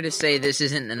 I dare to say this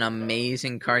isn't an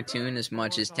amazing cartoon as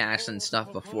much as Tashlin's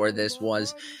stuff before this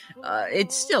was.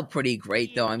 It's still pretty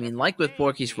great, though. I mean, like with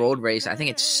Porky's Road Race, I think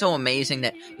it's so amazing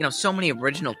that, so many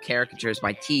original caricatures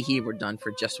by Tee-Hee were done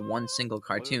for just one single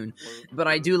cartoon. But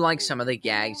I do like some of the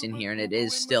gags in here, and it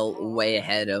is still way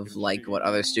ahead of, like, what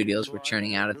other studios were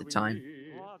churning out at the time.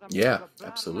 Yeah,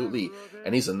 absolutely.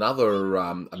 And here's another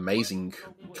amazing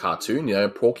cartoon,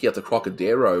 Porky at the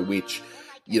Crocodero, which,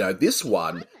 this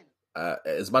one,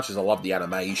 as much as I love the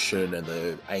animation and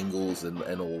the angles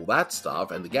and all that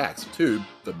stuff, and the gags too,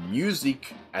 the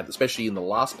music, and especially in the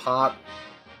last part,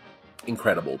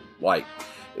 incredible. Like,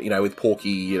 with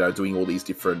Porky, doing all these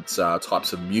different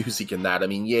types of music and that. I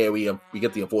mean, yeah, we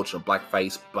get the unfortunate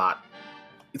blackface, but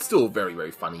it's still very,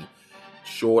 very funny.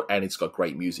 Short, and it's got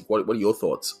great music. What are your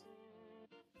thoughts?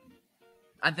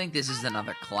 I think this is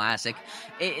another classic.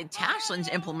 Tashlin's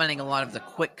implementing a lot of the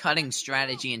quick cutting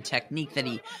strategy and technique that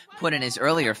he put in his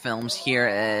earlier films here,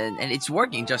 and it's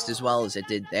working just as well as it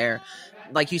did there.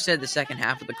 Like you said, the second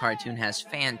half of the cartoon has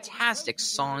fantastic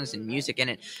songs and music in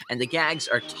it, and the gags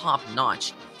are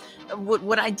top-notch.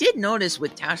 What I did notice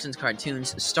with Tashlin's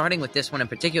cartoons, starting with this one in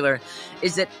particular,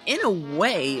 is that in a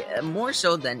way, more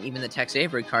so than even the Tex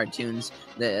Avery cartoons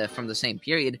from the same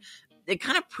period, it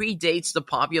kind of predates the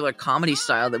popular comedy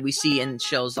style that we see in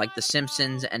shows like The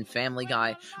Simpsons and Family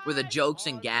Guy, where the jokes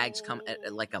and gags come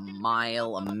at like a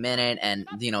mile a minute, and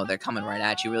they're coming right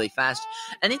at you really fast.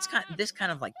 And it's this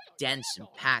kind of like dense and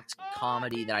packed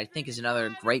comedy that I think is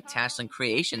another great Tashlin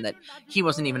creation that he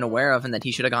wasn't even aware of and that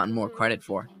he should have gotten more credit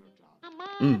for.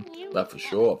 That for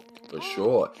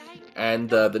sure. And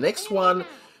the next one,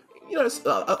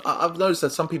 I've noticed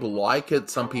that some people like it,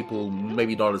 some people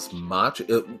maybe not as much,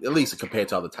 at least compared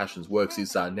to other Tashlin's works,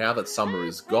 is Now That Summer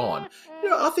Is Gone.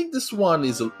 I think this one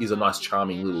is a nice,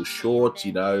 charming little short,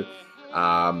 with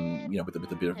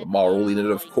a bit of a moral in it,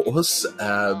 of course.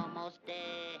 I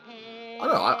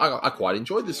don't know, I quite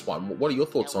enjoyed this one. What are your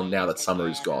thoughts on Now That Summer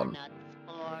Is Gone?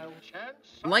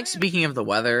 Like, speaking of the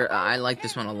weather, I like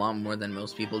this one a lot more than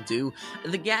most people do.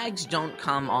 The gags don't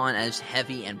come on as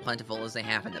heavy and plentiful as they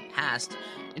have in the past.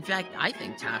 In fact, I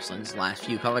think Tashlin's last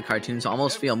few color cartoons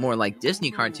almost feel more like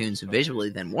Disney cartoons visually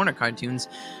than Warner cartoons.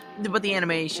 But the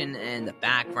animation and the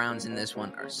backgrounds in this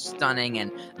one are stunning,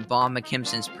 and Bob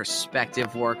McKimson's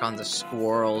perspective work on the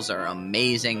squirrels are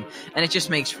amazing, and it just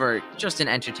makes for just an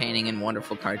entertaining and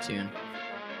wonderful cartoon.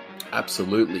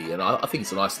 Absolutely, and I think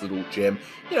it's a nice little gem.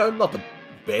 Not the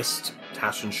best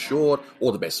Tashlin short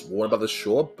or the best Warner Brothers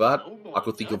short, but I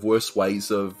could think of worse ways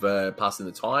of passing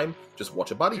the time. Just watch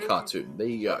a buddy cartoon. There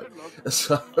you go.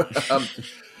 So,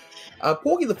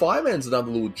 Porky the Fireman's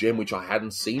another little gem which I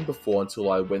hadn't seen before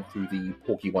until I went through the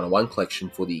Porky 101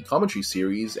 collection for the commentary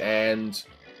series, and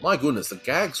my goodness, the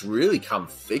gags really come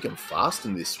thick and fast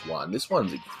in this one. This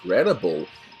one's incredible.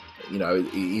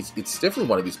 It's definitely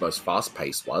one of his most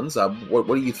fast-paced ones. What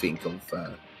do you think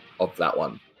of that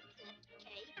one?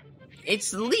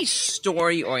 It's the least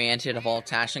story-oriented of all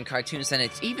Tashlin cartoons, and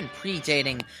it's even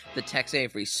predating the Tex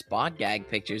Avery Spot gag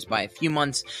pictures by a few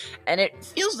months, and it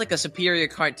feels like a superior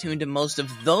cartoon to most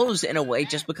of those in a way,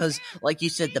 just because, like you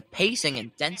said, the pacing and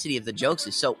density of the jokes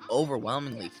is so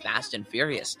overwhelmingly fast and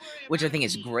furious, which I think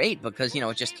is great because,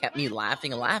 it just kept me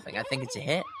laughing and laughing. I think it's a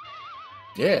hit.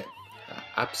 Yeah,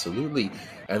 Absolutely.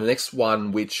 And the next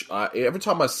one, which every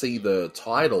time I see the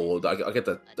title, I get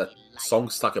that song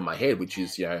stuck in my head, which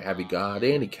is, have you got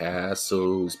any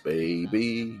castles,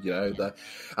 baby?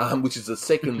 Which is the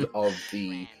second of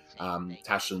the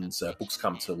Tashlin's Books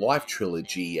Come to Life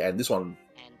trilogy. And this one,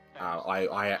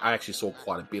 I actually saw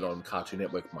quite a bit on Cartoon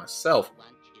Network myself.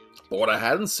 But what I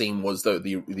hadn't seen was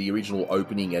the original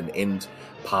opening and end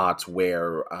part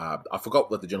where I forgot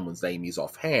what the gentleman's name is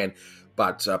offhand,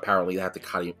 but apparently they had to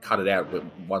cut it out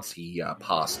once he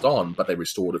passed on. But they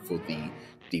restored it for the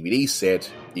DVD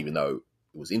set, even though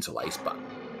it was interlaced. But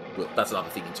well, that's another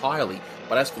thing entirely.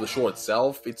 But as for the short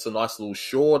itself, it's a nice little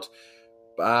short,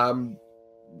 and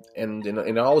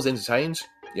I was entertained.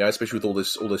 Especially with all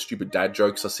the stupid dad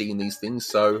jokes I see in these things.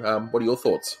 So, what are your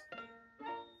thoughts?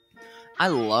 I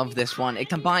love this one. It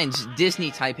combines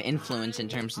Disney-type influence in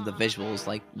terms of the visuals,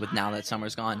 like with Now That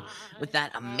Summer's Gone, with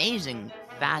that amazing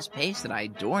fast pace that I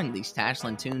adore in these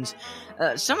Tashlin tunes.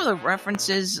 Some of the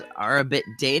references are a bit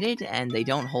dated, and they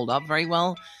don't hold up very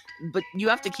well, but you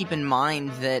have to keep in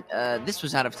mind that this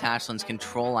was out of Tashlin's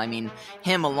control. I mean,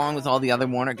 him, along with all the other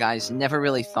Warner guys, never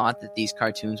really thought that these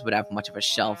cartoons would have much of a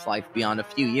shelf life beyond a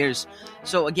few years.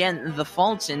 So again, the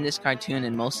faults in this cartoon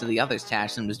and most of the others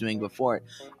Tashlin was doing before it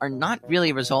are not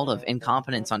really a result of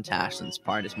incompetence on Tashlin's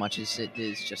part as much as it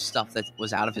is just stuff that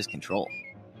was out of his control.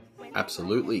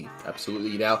 Absolutely.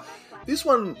 Now,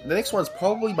 the next one's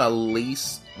probably my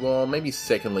least, well, maybe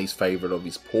second least favorite of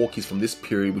his Porky's from this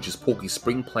period, which is Porky's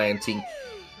Spring Planting.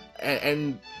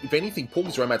 And if anything,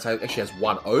 Porky's Romance actually has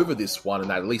one over this one,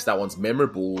 and at least that one's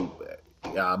memorable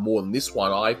more than this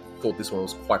one. I thought this one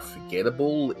was quite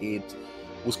forgettable. It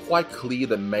was quite clear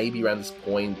that maybe around this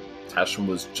point, Tashlin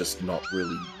was just not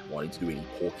really wanting to do any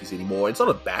Porky's anymore. It's not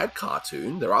a bad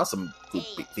cartoon. There are some good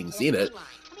big things in it.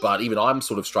 But even I'm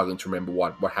sort of struggling to remember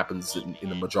what happens in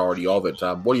the majority of it.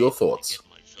 What are your thoughts?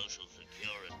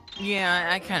 Yeah,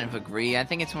 I kind of agree. I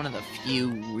think it's one of the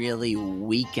few really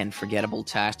weak and forgettable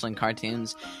Tashlin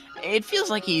cartoons. It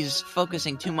feels like he's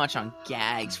focusing too much on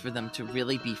gags for them to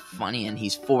really be funny, and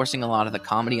he's forcing a lot of the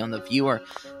comedy on the viewer.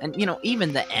 And,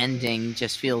 even the ending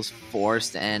just feels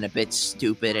forced and a bit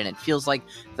stupid, and it feels like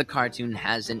the cartoon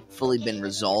hasn't fully been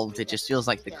resolved. It just feels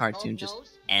like the cartoon just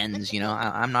ends,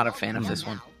 I'm not a fan of this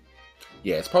one.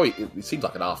 Yeah, it seems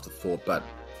like an afterthought, but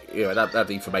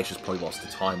that information's probably lost to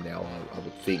time now, I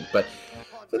would think. But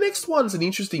the next one's an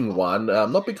interesting one,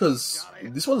 not because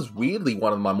this one's weirdly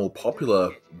one of my more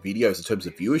popular videos in terms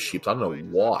of viewerships. I don't know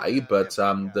why, but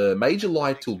the Major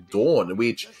Light Till Dawn,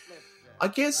 which I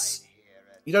guess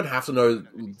you don't have to know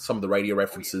some of the radio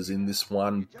references in this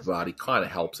one, but it kind of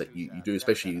helps that you do,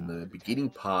 especially in the beginning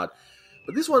part.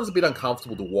 But this one's a bit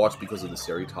uncomfortable to watch because of the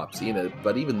stereotypes in it.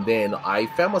 But even then, I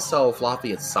found myself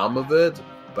laughing at some of it,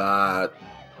 but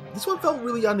this one felt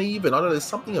really uneven. I don't know, there's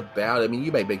something about it. I mean,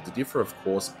 you may beg to differ, of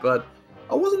course, but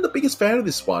I wasn't the biggest fan of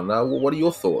this one. What are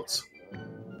your thoughts?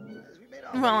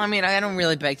 Well, I mean, I don't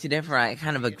really beg to differ. I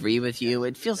kind of agree with you.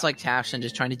 It feels like Tashlin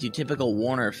just trying to do typical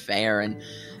Warner fare, and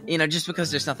just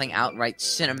because there's nothing outright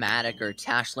cinematic or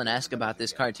Tashlin-esque about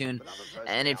this cartoon,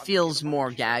 and it feels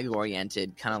more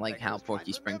gag-oriented, kind of like how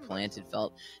Porky Spring Planted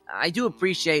felt. I do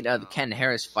appreciate the Ken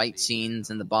Harris fight scenes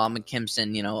and the Bob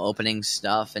McKimson, opening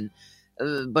stuff, and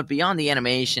but beyond the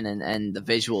animation and the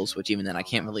visuals, which even then I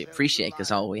can't really appreciate because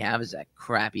all we have is that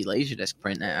crappy Laserdisc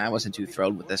print, I wasn't too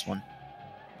thrilled with this one.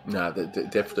 No,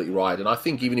 definitely right. And I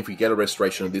think even if we get a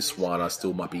restoration of this one, I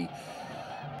still might be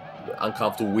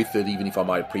uncomfortable with it, even if I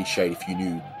might appreciate a few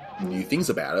new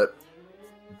things about it.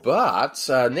 But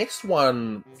next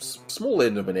one, small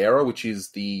end of an era, which is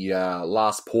the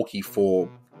last Porky for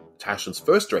Tashlin's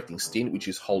first directing stint, which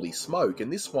is Holy Smoke.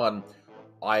 And this one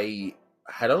I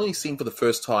had only seen for the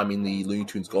first time in the Looney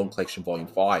Tunes Golden Collection Volume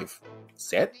 5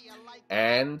 set.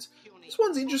 And this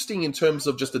one's interesting in terms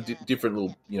of just the different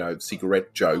little,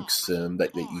 cigarette jokes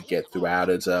that you get throughout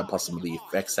it, plus some of the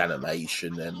effects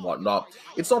animation and whatnot.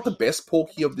 It's not the best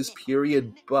Porky of this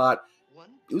period, but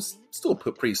it was still a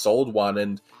pretty solid one,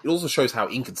 and it also shows how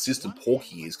inconsistent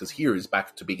Porky is, because here he's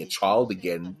back to being a child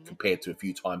again compared to a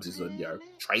few times as a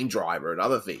train driver and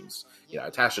other things.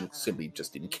 Tashlin simply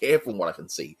just didn't care from what I can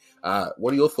see.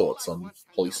 What are your thoughts on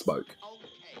Holy Smoke?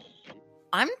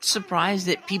 I'm surprised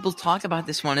that people talk about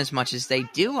this one as much as they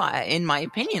do. In my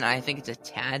opinion, I think it's a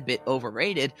tad bit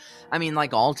overrated. I mean,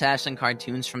 like all Tashlin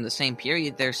cartoons from the same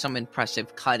period, there's some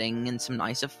impressive cutting and some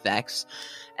nice effects,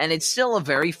 and it's still a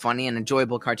very funny and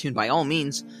enjoyable cartoon by all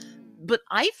means. But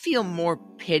I feel more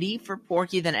pity for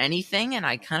Porky than anything, and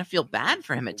I kind of feel bad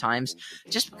for him at times,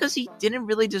 just because he didn't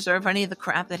really deserve any of the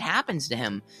crap that happens to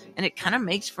him, and it kind of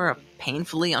makes for a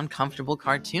painfully uncomfortable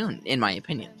cartoon, in my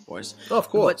opinion, of course. Oh, of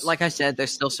But course. like I said,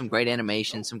 there's still some great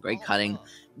animation, some great cutting,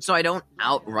 so I don't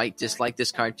outright dislike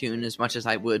this cartoon as much as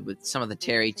I would with some of the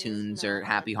Terry Toons or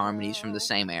Happy Harmonies from the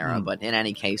same era, but in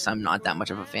any case, I'm not that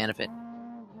much of a fan of it.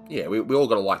 Yeah, we all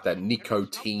got to like that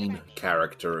nicotine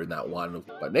character in that one.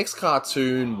 But next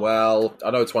cartoon, well,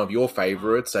 I know it's one of your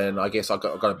favorites, and I guess I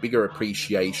got a bigger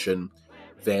appreciation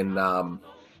than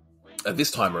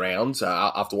this time around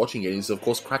after watching it. Is of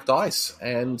course Cracked Ice,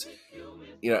 and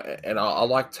and I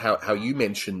liked how you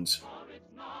mentioned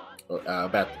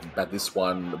about this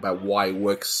one, about why it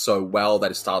works so well,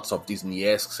 that it starts off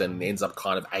Disney-esque and ends up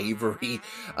kind of Avery.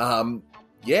 What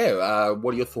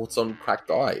are your thoughts on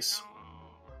Cracked Ice?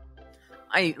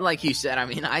 Like you said,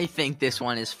 I think this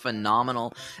one is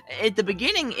phenomenal. At the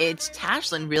beginning, it's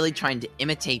Tashlin really trying to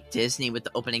imitate Disney with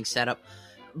the opening setup,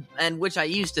 and which I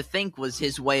used to think was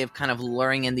his way of kind of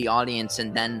luring in the audience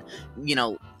and then,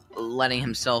 letting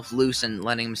himself loose and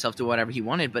letting himself do whatever he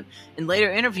wanted. But in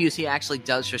later interviews, he actually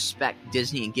does respect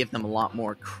Disney and give them a lot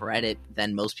more credit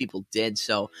than most people did,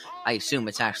 so I assume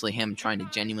it's actually him trying to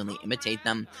genuinely imitate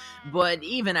them. But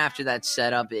even after that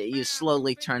setup, you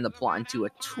slowly turn the plot into a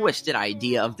twisted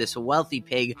idea of this wealthy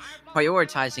pig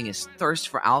prioritizing his thirst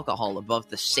for alcohol above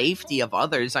the safety of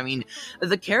others.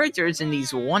 The characters in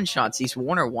these one-shots, these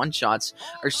Warner one-shots,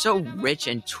 are so rich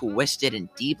and twisted and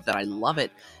deep that I love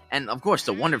it. And, of course,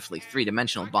 the wonderfully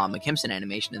three-dimensional Bob McKimson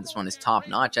animation in this one is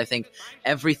top-notch. I think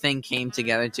everything came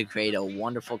together to create a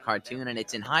wonderful cartoon, and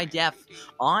it's in high def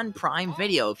on Prime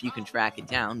Video if you can track it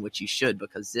down, which you should,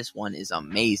 because this one is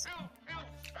amazing.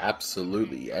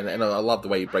 Absolutely. And I love the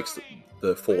way he breaks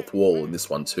the fourth wall in this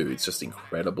one, too. It's just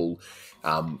incredible.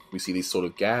 We see these sort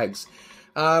of gags.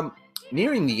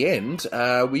 Nearing the end,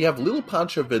 we have Little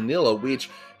Punch of Vanilla, which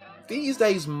these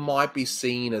days might be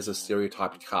seen as a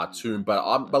stereotyped cartoon,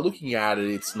 but by looking at it,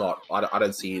 it's not. I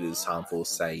don't see it as harmful as,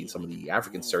 say, some of the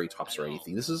African stereotypes or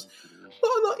anything. This is,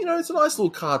 it's a nice little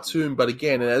cartoon, but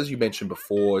again, as you mentioned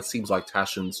before, it seems like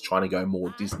Tashlin's trying to go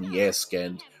more Disney-esque,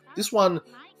 and this one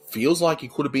feels like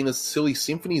it could have been a Silly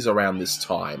Symphonies around this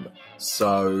time.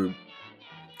 So,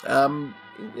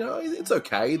 it's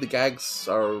okay. The gags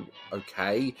are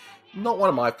okay. Not one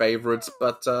of my favorites,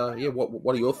 but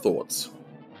what are your thoughts?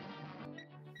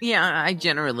 Yeah, I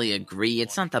generally agree.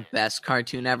 It's not the best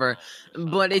cartoon ever,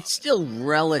 but it's still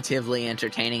relatively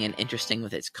entertaining and interesting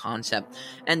with its concept.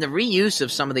 And the reuse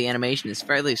of some of the animation is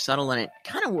fairly subtle, and it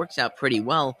kind of works out pretty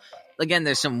well. Again,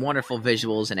 there's some wonderful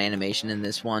visuals and animation in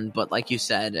this one, but like you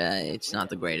said, it's not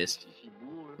the greatest.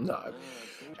 No.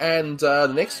 And the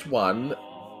next one,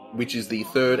 which is the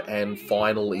third and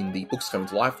final in the Books Coming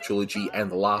to Life trilogy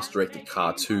and the last directed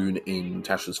cartoon in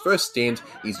Tashlin's first stint,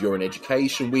 is You're an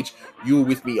Education, which you were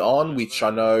with me on, which I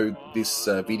know this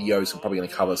video is probably going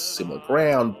to cover similar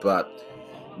ground, but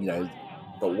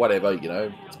whatever,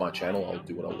 it's my channel, I'll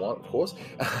do what I want, of course.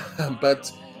 But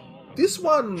this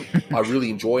one I really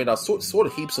enjoyed. I sort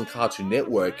of heaps on Cartoon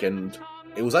Network, and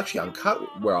it was actually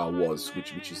uncut where I was,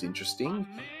 which is interesting.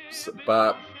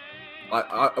 But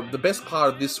the best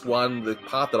part of this one, the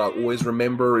part that I always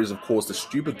remember, is of course the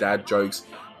stupid dad jokes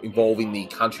involving the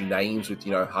country names with,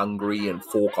 Hungary and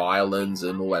Fork Islands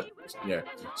and all that,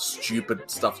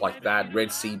 stupid stuff like that.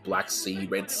 Red Sea, Black Sea,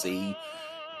 Red Sea,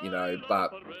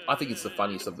 but I think it's the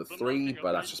funniest of the three,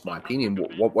 but that's just my opinion.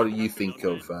 What do you think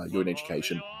of You're an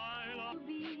Education?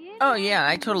 Oh yeah,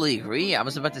 I totally agree. I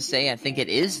was about to say I think it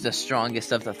is the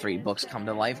strongest of the three Books Come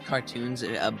to Life cartoons,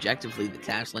 objectively, that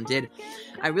Tashlin did.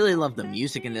 I really love the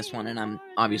music in this one, and I'm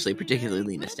obviously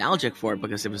particularly nostalgic for it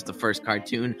because it was the first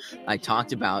cartoon I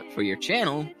talked about for your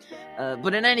channel.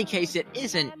 But in any case, it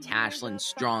isn't Tashlin's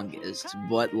strongest,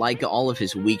 but like all of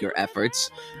his weaker efforts,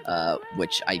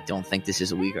 which I don't think this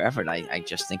is a weaker effort, I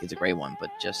just think it's a great one, but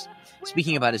just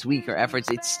speaking about his weaker efforts,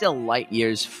 it's still light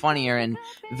years funnier and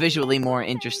visually more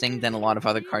interesting than a lot of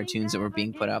other cartoons that were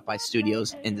being put out by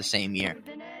studios in the same year.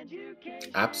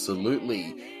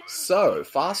 Absolutely. So,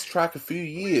 fast track a few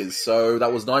years. So,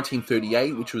 that was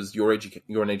 1938, which was You're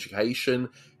an Education,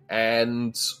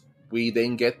 and we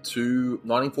then get to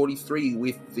 1943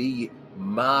 with the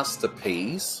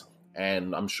masterpiece,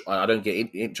 and I'm sure I don't get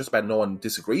it, just about no one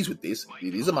disagrees with this.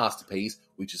 It is a masterpiece,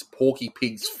 which is Porky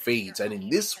Pig's Feet, and in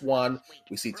this one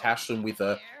we see Tashlin with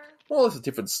a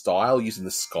different style using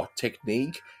the Scott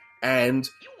technique, and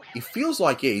it feels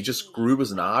like he just grew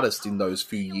as an artist in those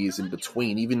few years in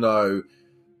between, even though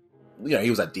he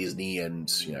was at Disney and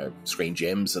Screen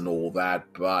Gems and all that,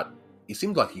 but it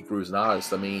seemed like he grew as an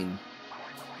artist. I mean,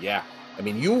 Yeah. I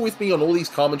mean, you were with me on all these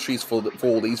commentaries for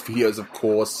all these videos, of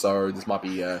course, so this might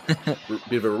be a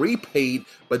bit of a repeat,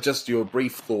 but just your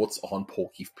brief thoughts on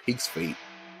Porky Pig's Feet.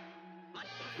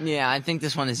 Yeah, I think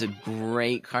this one is a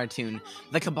great cartoon.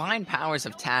 The combined powers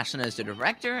of Tashlin as the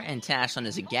director and Tashlin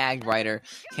as a gag writer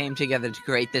came together to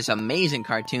create this amazing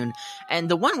cartoon. And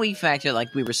the one weak factor,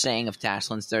 like we were saying, of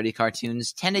Tashlin's 30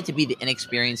 cartoons tended to be the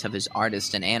inexperience of his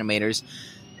artists and animators.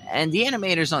 And the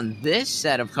animators on this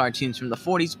set of cartoons from the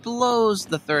 40s blows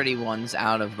the 30 ones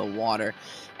out of the water.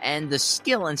 And the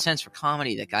skill and sense for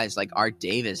comedy that guys like Art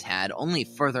Davis had only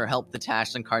further helped the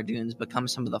Tashlin cartoons become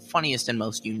some of the funniest and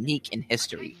most unique in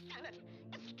history.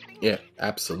 Yeah,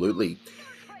 absolutely.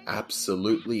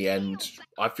 Absolutely, and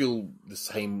I feel the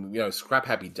same, Scrap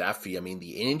Happy Daffy, I mean,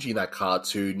 the energy in that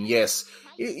cartoon, yes,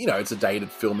 it's a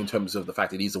dated film in terms of the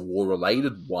fact it is a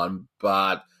war-related one,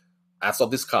 but that's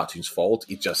not this cartoon's fault.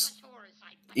 It just,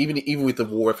 even with the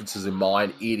war references in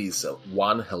mind, it is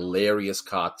one hilarious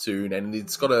cartoon, and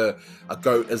it's got a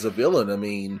goat as a villain. I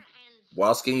mean, what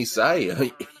else can you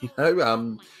say?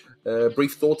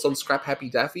 Brief thoughts on Scrap Happy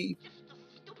Daffy?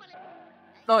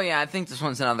 Oh yeah, I think this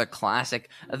one's another classic.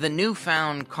 The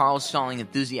newfound Carl Stalling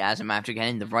enthusiasm after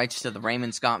getting the rights to the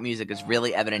Raymond Scott music is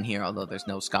really evident here, although there's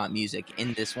no Scott music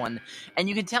in this one. And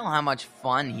you can tell how much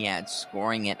fun he had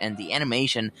scoring it, and the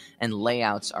animation and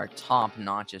layouts are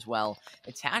top-notch as well.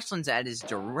 Tashlin's at his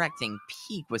directing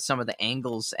peak with some of the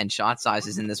angles and shot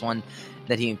sizes in this one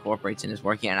that he incorporates in his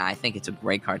work, and I think it's a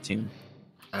great cartoon.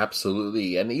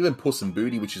 Absolutely, and even Puss in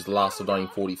Booty, which is the last of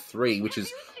 1943, which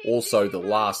is also the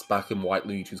last black and white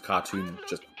Looney Tunes cartoon,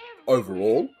 just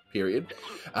overall, period.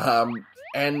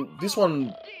 And this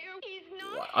one,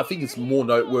 I think it's more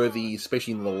noteworthy,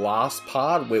 especially in the last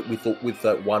part, with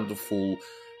that wonderful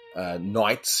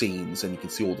night scenes, and you can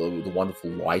see all the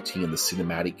wonderful lighting and the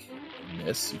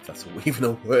cinematicness, if that's even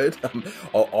a word,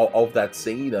 of that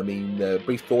scene. I mean,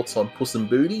 brief thoughts on Puss in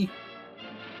Booty?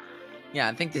 Yeah,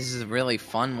 I think this is a really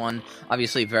fun one.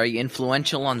 Obviously very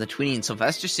influential on the Tweety and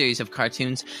Sylvester series of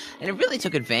cartoons, and it really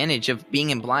took advantage of being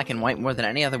in black and white more than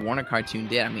any other Warner cartoon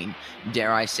did. I mean,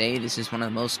 dare I say, this is one of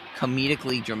the most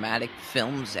comedically dramatic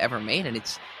films ever made, and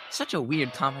it's such a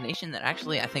weird combination that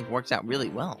actually I think works out really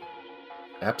well.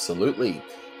 Absolutely.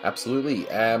 Absolutely.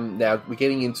 Now, we're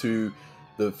getting into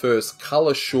the first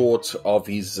colour short of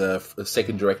his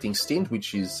second directing stint,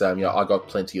 which is, I Got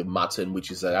Plenty of Mutton, which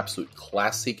is an absolute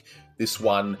classic. This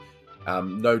one,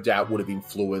 no doubt, would have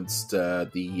influenced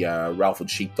the Ralph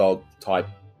and Sheepdog type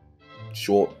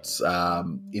shorts.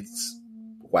 It's,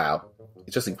 wow,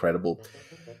 it's just incredible,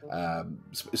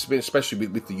 especially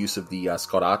with the use of the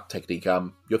Scott art technique.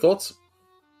 Your thoughts?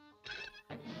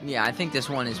 Yeah, I think this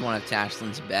one is one of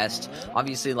Tashlin's best.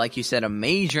 Obviously, like you said, a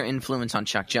major influence on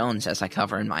Chuck Jones, as I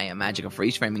cover in my Magic of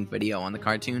Freeze Framing video on the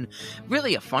cartoon.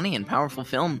 Really a funny and powerful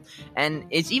film, and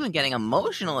it's even getting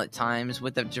emotional at times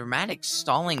with the dramatic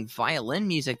stalling violin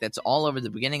music that's all over the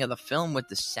beginning of the film with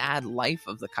the sad life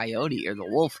of the coyote or the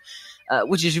wolf,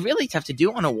 which is really tough to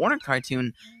do on a Warner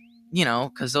cartoon,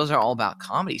 because those are all about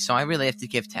comedy, so I really have to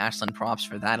give Tashlin props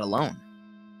for that alone.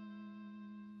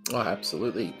 Oh,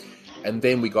 absolutely. And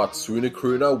then we got Sooner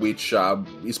Crooner, which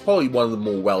is probably one of the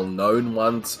more well-known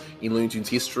ones in Looney Tunes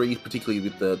history, particularly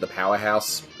with the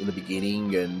powerhouse in the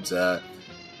beginning and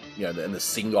and the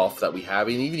sing-off that we have.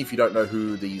 And even if you don't know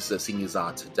who these singers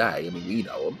are today, I mean, we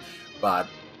know them, but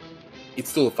it's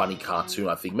still a funny cartoon,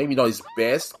 I think. Maybe not his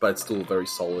best, but it's still a very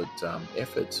solid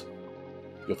effort.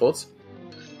 Your thoughts?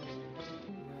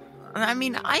 I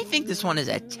mean, I think this one is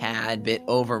a tad bit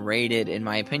overrated, in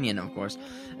my opinion, of course.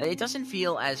 It doesn't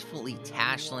feel as fully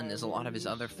Tashlin as a lot of his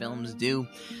other films do.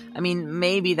 I mean,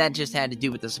 maybe that just had to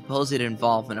do with the supposed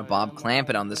involvement of Bob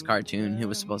Clampett on this cartoon, who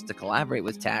was supposed to collaborate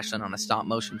with Tashlin on a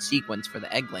stop-motion sequence for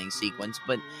the egg-laying sequence,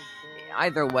 but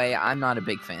either way, I'm not a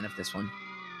big fan of this one.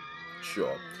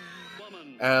 Sure.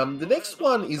 The next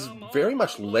one is very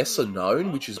much lesser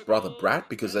known, which is Brother Brat,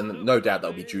 because and no doubt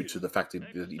that'll be due to the fact that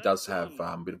it does have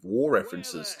a bit of war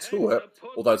references to it,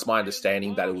 although it's my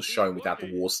understanding that it was shown without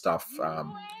the war stuff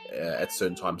at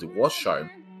certain times it was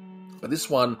shown. But this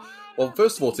one, well,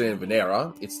 first of all, it's an end of an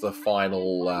era. It's the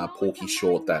final Porky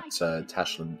short that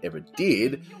Tashlin ever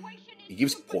did. He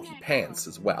gives Porky pants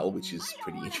as well, which is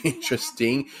pretty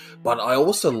interesting. But I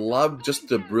also love just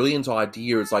the brilliant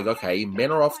idea. It's like, okay,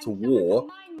 men are off to war.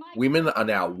 Women are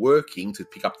now working to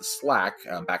pick up the slack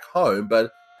back home.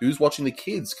 But who's watching the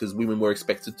kids? Because women were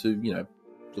expected to,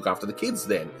 look after the kids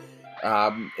then.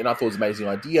 And I thought it was an amazing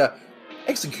idea.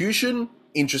 Execution,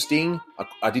 interesting.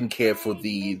 I didn't care for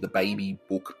the baby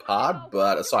book part.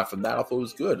 But aside from that, I thought it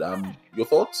was good. Your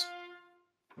thoughts?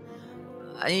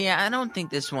 Yeah, I don't think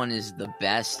this one is the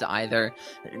best either.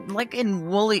 Like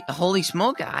in Holy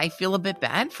Smoke, I feel a bit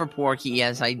bad for Porky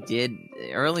as I did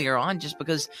earlier on, just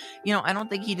because, I don't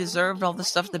think he deserved all the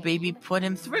stuff the baby put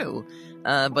him through.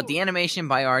 But the animation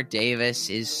by Art Davis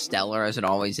is stellar, as it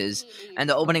always is, and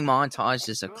the opening montage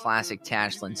is a classic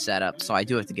Tashlin setup, so I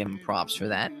do have to give him props for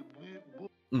that.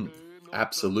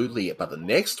 Absolutely, but the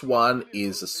next one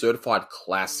is a certified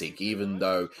classic, even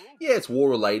though, yeah, it's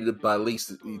war-related, but at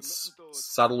least it's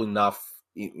subtle enough,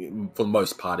 for the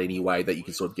most part anyway, that you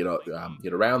can sort of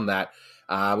get around that,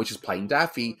 which is Plain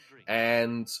Daffy,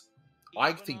 and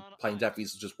I think Plain Daffy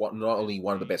is just not only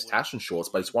one of the best Tashlin shorts,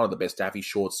 but it's one of the best Daffy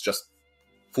shorts, just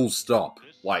full stop.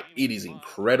 Like, it is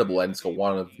incredible, and it's got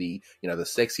one of the, the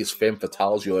sexiest femme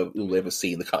fatales you'll ever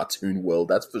see in the cartoon world,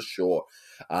 that's for sure.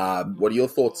 What are your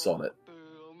thoughts on it?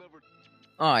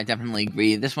 Oh, I definitely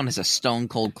agree. This one is a stone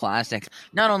cold classic,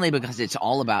 not only because it's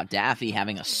all about Daffy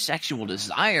having a sexual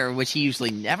desire, which he usually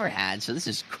never had, so this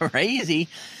is crazy,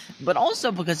 but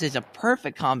also because it's a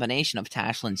perfect combination of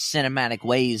Tashlin's cinematic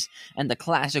ways and the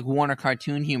classic Warner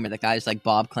cartoon humor that guys like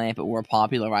Bob Clampett were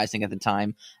popularizing at the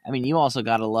time. I mean, you also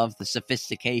gotta love the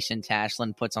sophistication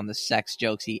Tashlin puts on the sex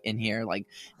jokes in here, like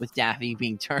with Daffy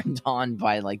being turned on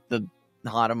by like the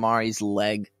Hadamari's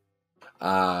leg.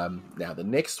 Now, the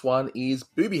next one is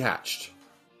Booby Hatched.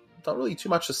 Not really too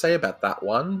much to say about that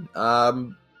one.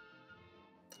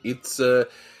 It's a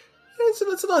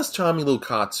nice, charming little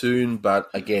cartoon, but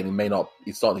again,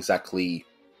 it's not exactly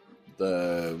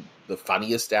the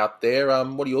funniest out there.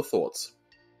 What are your thoughts?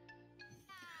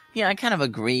 Yeah, I kind of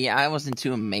agree. I wasn't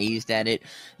too amazed at it.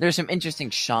 There's some interesting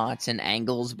shots and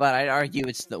angles, but I'd argue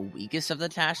it's the weakest of the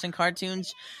Tashlin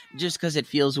cartoons, just because it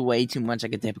feels way too much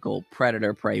like a typical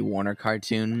Predator Prey Warner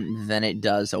cartoon than it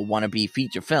does a wannabe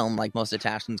feature film like most of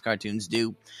Tashlin's cartoons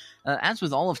do. As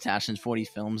with all of Tashlin's 40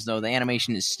 films, though, the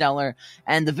animation is stellar,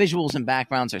 and the visuals and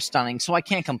backgrounds are stunning, so I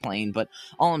can't complain, but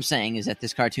all I'm saying is that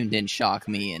this cartoon didn't shock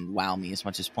me and wow me as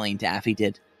much as Plain Daffy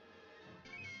did.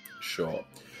 Sure.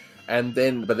 And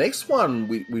then the next one,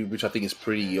 which I think is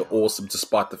pretty awesome,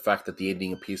 despite the fact that the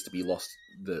ending appears to be lost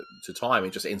to time,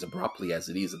 it just ends abruptly as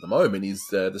it is at the moment, is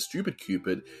the Stupid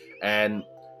Cupid. And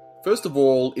first of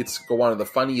all, it's got one of the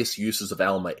funniest uses of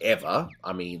Elmer ever.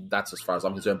 I mean, that's as far as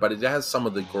I'm concerned, but it has some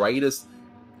of the greatest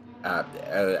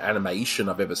animation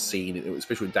I've ever seen,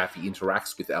 especially when Daffy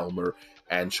interacts with Elmer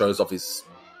and shows off his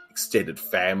extended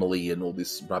family and all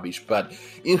this rubbish, but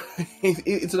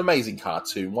it's an amazing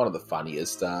cartoon, one of the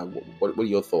funniest. What are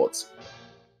your thoughts?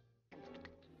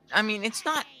 I mean, it's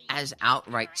not as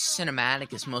outright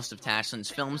cinematic as most of Tashlin's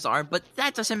films are, but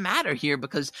that doesn't matter here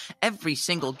because every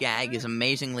single gag is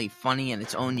amazingly funny in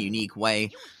its own unique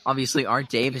way. Obviously, Art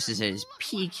Davis is at his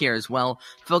peak here as well,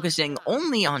 focusing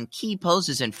only on key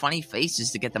poses and funny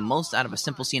faces to get the most out of a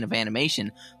simple scene of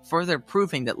animation, further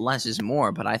proving that less is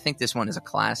more, but I think this one is a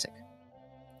classic.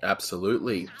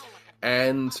 Absolutely.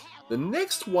 And the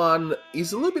next one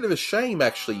is a little bit of a shame,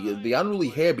 actually, the Unruly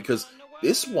Hair, because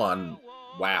this one,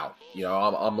 wow,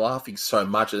 I'm laughing so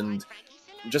much, and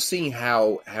just seeing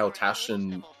how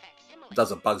Tashlin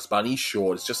does a Bugs Bunny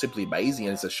short, it's just simply amazing,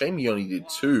 and it's a shame he only did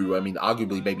 2. I mean,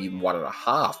 arguably maybe even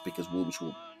 1.5, because which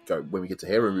we'll go, when we get to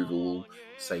hair removal, we'll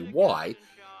say why.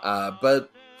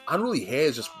 But Unruly Hair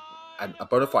is just a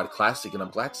bona fide classic, and I'm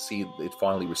glad to see it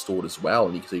finally restored as well,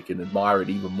 and you can admire it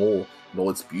even more in all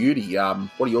its beauty. What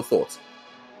are your thoughts?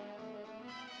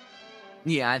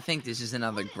 Yeah, I think this is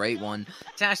another great one.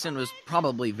 Tashlin was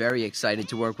probably very excited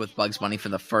to work with Bugs Bunny for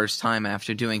the first time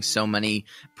after doing so many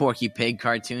Porky Pig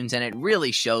cartoons, and it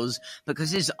really shows because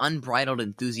his unbridled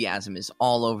enthusiasm is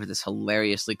all over this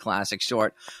hilariously classic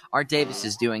short. Art Davis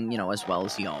is doing, as well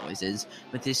as he always is,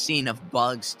 with this scene of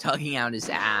Bugs tugging out his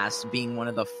ass being one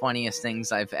of the funniest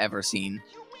things I've ever seen.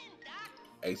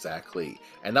 Exactly.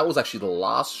 And that was actually the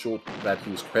last short that he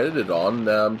was credited on,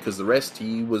 because the rest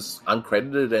he was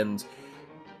uncredited, and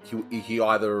he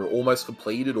either almost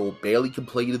completed or barely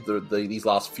completed these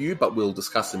last few, but we'll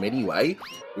discuss them anyway.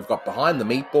 We've got Behind the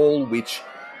Meatball, which,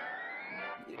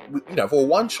 for a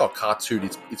one-shot cartoon,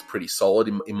 it's pretty solid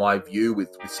in my view,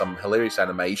 with some hilarious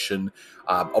animation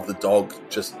of the dog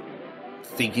just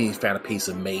thinking he found a piece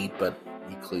of meat, but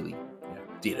he clearly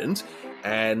didn't.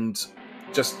 And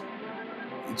it's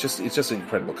just an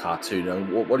incredible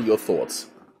cartoon. What are your thoughts?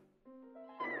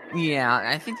 Yeah,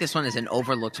 I think this one is an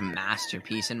overlooked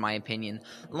masterpiece in my opinion.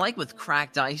 Like with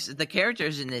Cracked Ice, the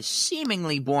characters in this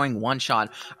seemingly boring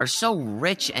one-shot are so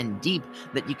rich and deep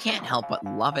that you can't help but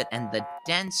love it, and the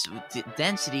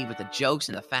density with the jokes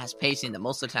and the fast pacing that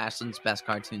most of Tashlin's best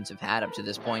cartoons have had up to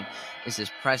this point is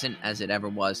as present as it ever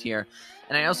was here.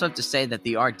 And I also have to say that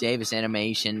the Art Davis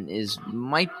animation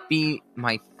might be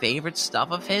my favorite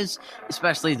stuff of his,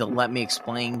 especially the "Let me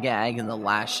explain" gag and the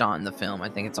last shot in the film. I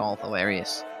think it's all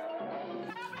hilarious.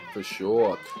 For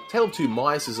sure. Tale of Two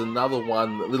Mice is another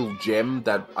one, a little gem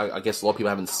that I guess a lot of people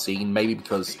haven't seen, maybe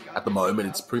because at the moment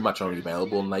it's pretty much only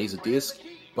available on Laserdisc,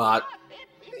 but,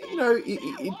 you know,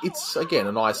 it's, again,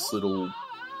 a nice little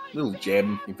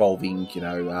gem involving,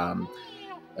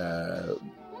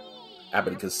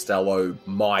 Abbott and Costello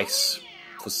mice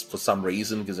for some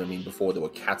reason, because, I mean, before there were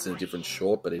cats in a different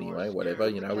short, but anyway,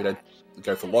 whatever, we don't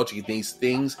go for logic in these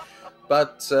things,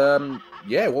 but,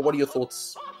 yeah, what are your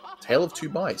thoughts? Tale of Two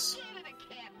Mice.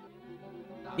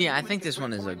 Yeah, I think this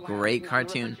one is a great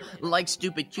cartoon. Like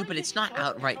Stupid Cupid, it's not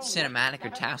outright cinematic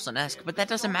or Tashlin-esque, but that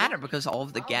doesn't matter because all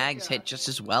of the gags hit just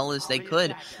as well as they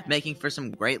could, making for some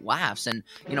great laughs. And,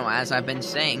 as I've been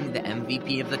saying, the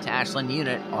MVP of the Tashlin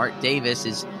unit, Art Davis,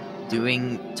 is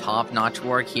doing top-notch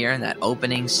work here. And that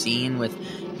opening scene with,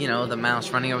 the mouse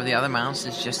running over the other mouse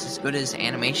is just as good as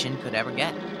animation could ever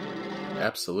get.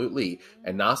 Absolutely.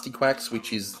 And Nasty Quacks,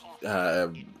 which is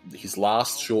his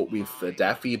last short with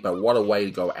Daffy, but what a way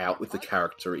to go out with the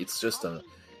character. It's just an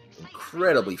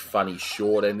incredibly funny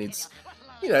short, and it's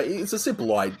a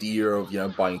simple idea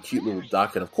of buying a cute little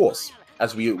duck, and of course,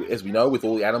 as we know with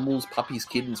all the animals, puppies,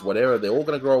 kittens, whatever, they're all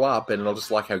going to grow up, and I just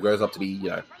like how it grows up to be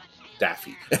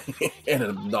Daffy and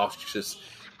an obnoxious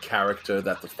character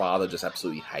that the father just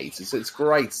absolutely hates. It's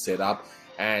great setup.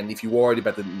 And if you're worried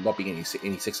about there not being any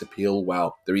sex appeal,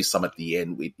 well, there is some at the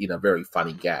end with, a very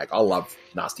funny gag. I love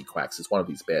Nasty Quacks. It's one of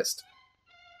his best.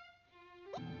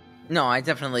 No, I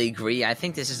definitely agree. I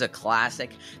think this is a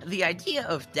classic. The idea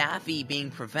of Daffy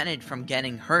being prevented from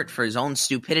getting hurt for his own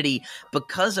stupidity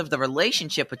because of the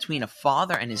relationship between a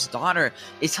father and his daughter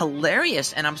is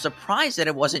hilarious, and I'm surprised that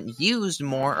it wasn't used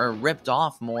more or ripped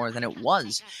off more than it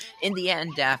was. In the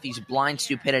end, Daffy's blind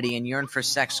stupidity and yearn for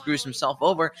sex screws himself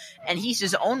over, and he's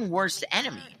his own worst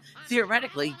enemy.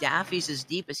 Theoretically, Daffy's as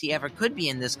deep as he ever could be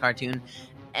in this cartoon,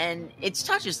 and it's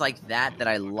touches like that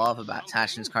I love about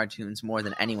Tashlin's cartoons more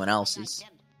than anyone else's.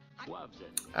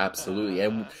 Absolutely,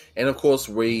 and of course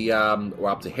we're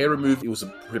up to Hair Remove. It was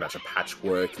pretty much a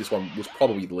patchwork. This one was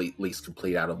probably the least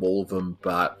complete out of all of them,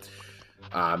 but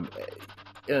and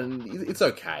it's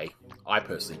okay. I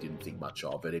personally didn't think much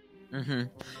of it.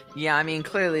 Yeah, I mean,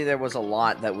 clearly there was a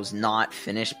lot that was not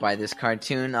finished by this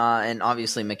cartoon, and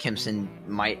obviously McKimson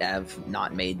might have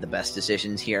not made the best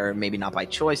decisions here, maybe not by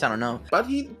choice, I don't know. But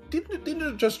he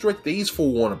didn't just direct these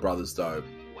for Warner Brothers, though.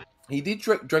 He did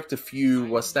direct a few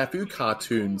Snafu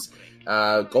cartoons,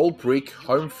 Gold Brick,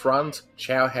 Homefront,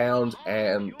 Chowhound,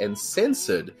 and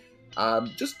Censored.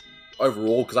 Just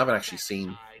overall, because I haven't actually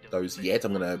seen those yet,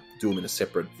 I'm going to do them in a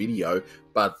separate video,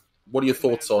 but what are your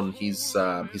thoughts on his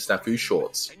Snafu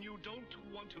shorts?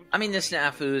 I mean, the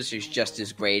Snafus is just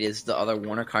as great as the other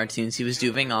Warner cartoons he was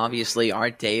doing. Obviously,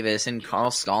 Art Davis and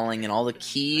Carl Stalling and all the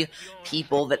key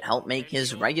people that helped make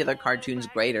his regular cartoons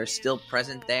great are still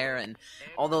present there. And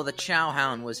although the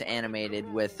Chowhound was animated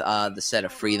with the set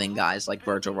of Freeling guys like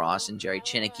Virgil Ross and Jerry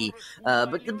Chinicki,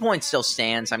 but the point still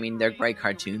stands. I mean, they're great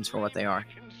cartoons for what they are.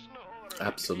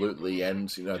 Absolutely, and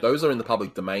those are in the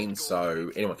public domain,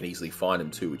 so anyone can easily find them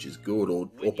too, which is good,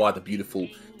 or buy the beautiful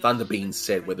Thunderbean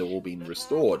set where they're all being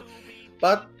restored.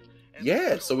 But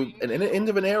yeah, so an end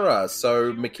of an era.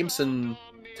 So McKimson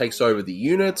takes over the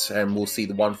unit, and we'll see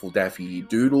the wonderful Daffy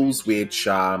Doodles, which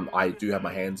I do have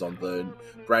my hands on the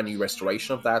brand new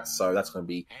restoration of that, so that's going to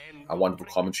be a wonderful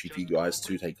commentary for you guys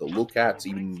to take a look at,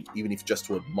 even if just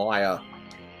to admire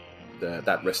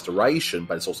that restoration,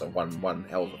 but it's also one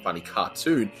hell of a funny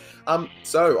cartoon.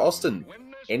 So, Austin,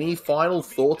 any final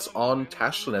thoughts on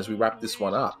Tashlin as we wrap this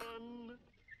one up?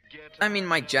 I mean,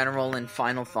 my general and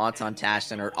final thoughts on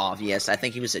Tashlin are obvious. I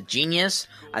think he was a genius,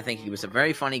 I think he was a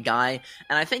very funny guy,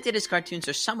 and I think that his cartoons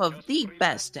are some of the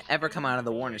best to ever come out of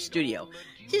the Warner studio.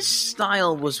 His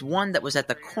style was one that was at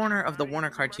the corner of the Warner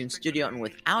Cartoon Studio, and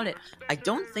without it, I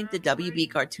don't think the WB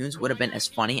cartoons would have been as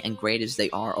funny and great as they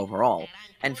are overall.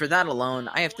 And for that alone,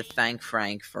 I have to thank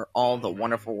Frank for all the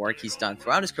wonderful work he's done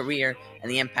throughout his career and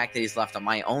the impact that he's left on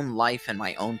my own life and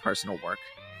my own personal work.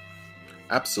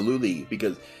 Absolutely,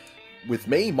 because with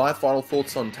me, my final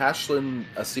thoughts on Tashlin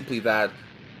are simply that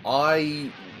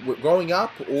growing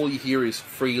up, all you hear is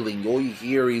Freeling, all you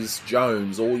hear is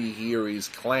Jones, all you hear is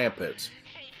Clampett.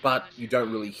 but you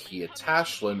don't really hear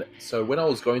Tashlin. So when I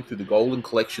was going through the Golden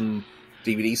Collection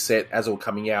DVD set as it was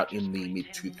coming out in the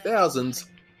mid-2000s,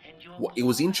 it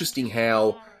was interesting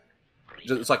how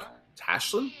it's like,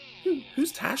 Tashlin?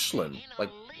 Who's Tashlin? Like,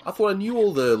 I thought I knew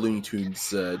all the Looney Tunes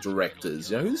directors.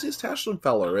 Who's this Tashlin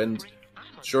fella? And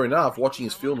sure enough, watching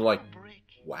his film, I'm like,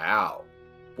 wow,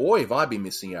 boy, have I been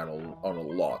missing out on a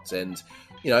lot. And,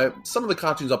 some of the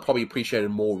cartoons I probably appreciated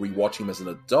more rewatching them as an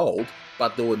adult,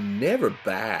 but they were never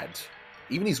bad.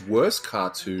 Even his worst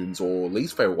cartoons, or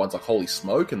least favorite ones like Holy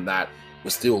Smoke and that,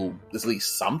 was still, there's at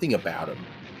least something about him.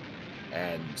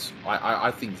 And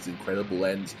I think it's incredible.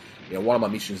 And, one of my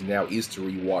missions now is to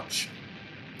rewatch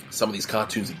some of these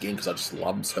cartoons again because I just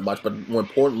love them so much. But more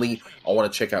importantly, I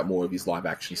want to check out more of his live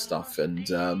action stuff. And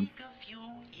and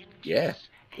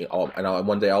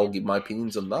one day I'll give my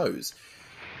opinions on those.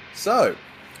 So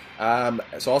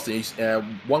Austin,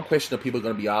 one question that people are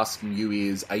going to be asking you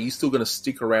is: are you still going to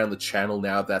stick around the channel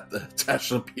now that the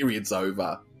Tashlin period's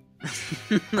over?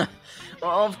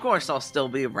 Well, of course I'll still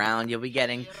be around. You'll be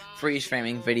getting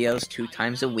freeze-framing videos 2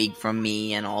 times a week from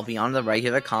me, and I'll be on the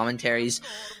regular commentaries.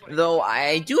 Though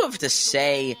I do have to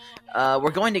say, we're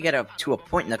going to get to a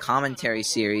point in the commentary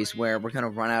series where we're going to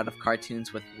run out of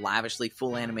cartoons with lavishly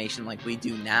full animation like we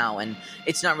do now, and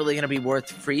it's not really going to be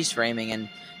worth freeze-framing. And,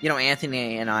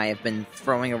 Anthony and I have been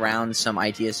throwing around some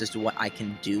ideas as to what I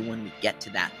can do when we get to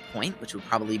that point, which would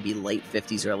probably be late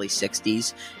 50s, early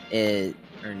 60s.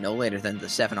 Or no later than the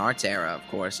Seven Arts era, of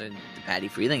course, and the Patty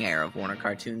Freeling era of Warner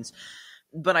Cartoons.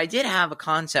 But I did have a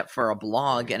concept for a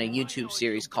blog and a YouTube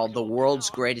series called The World's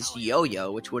Greatest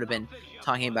Yo-Yo, which would have been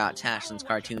talking about Tashlin's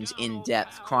cartoons in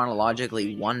depth,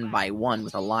 chronologically, one by one,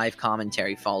 with a live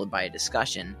commentary followed by a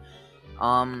discussion,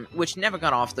 which never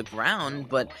got off the ground.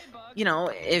 But,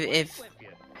 if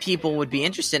people would be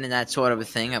interested in that sort of a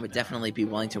thing, I would definitely be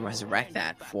willing to resurrect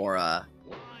that for,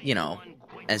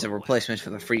 as a replacement for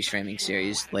the freeze-framing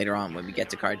series later on when we get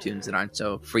to cartoons that aren't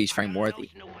so freeze-frame worthy.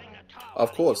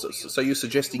 Of course. So you're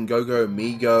suggesting Go-Go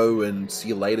Amigo and See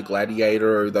You Later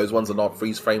Gladiator, those ones are not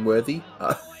freeze-frame worthy?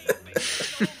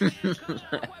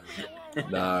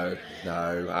 No.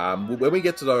 When we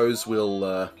get to those,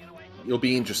 it'll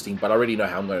be interesting, but I already know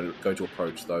how I'm going to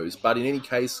approach those. But in any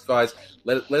case, guys,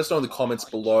 let us know in the comments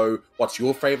below what's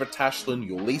your favourite Tashlin,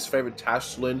 your least favourite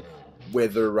Tashlin,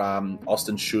 whether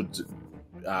Austin should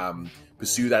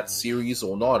pursue that series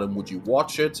or not, and would you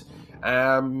watch it,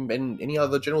 and any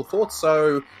other general thoughts.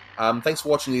 So thanks for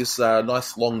watching this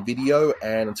nice long video,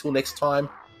 and until next time,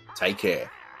 take care.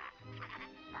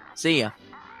 See ya.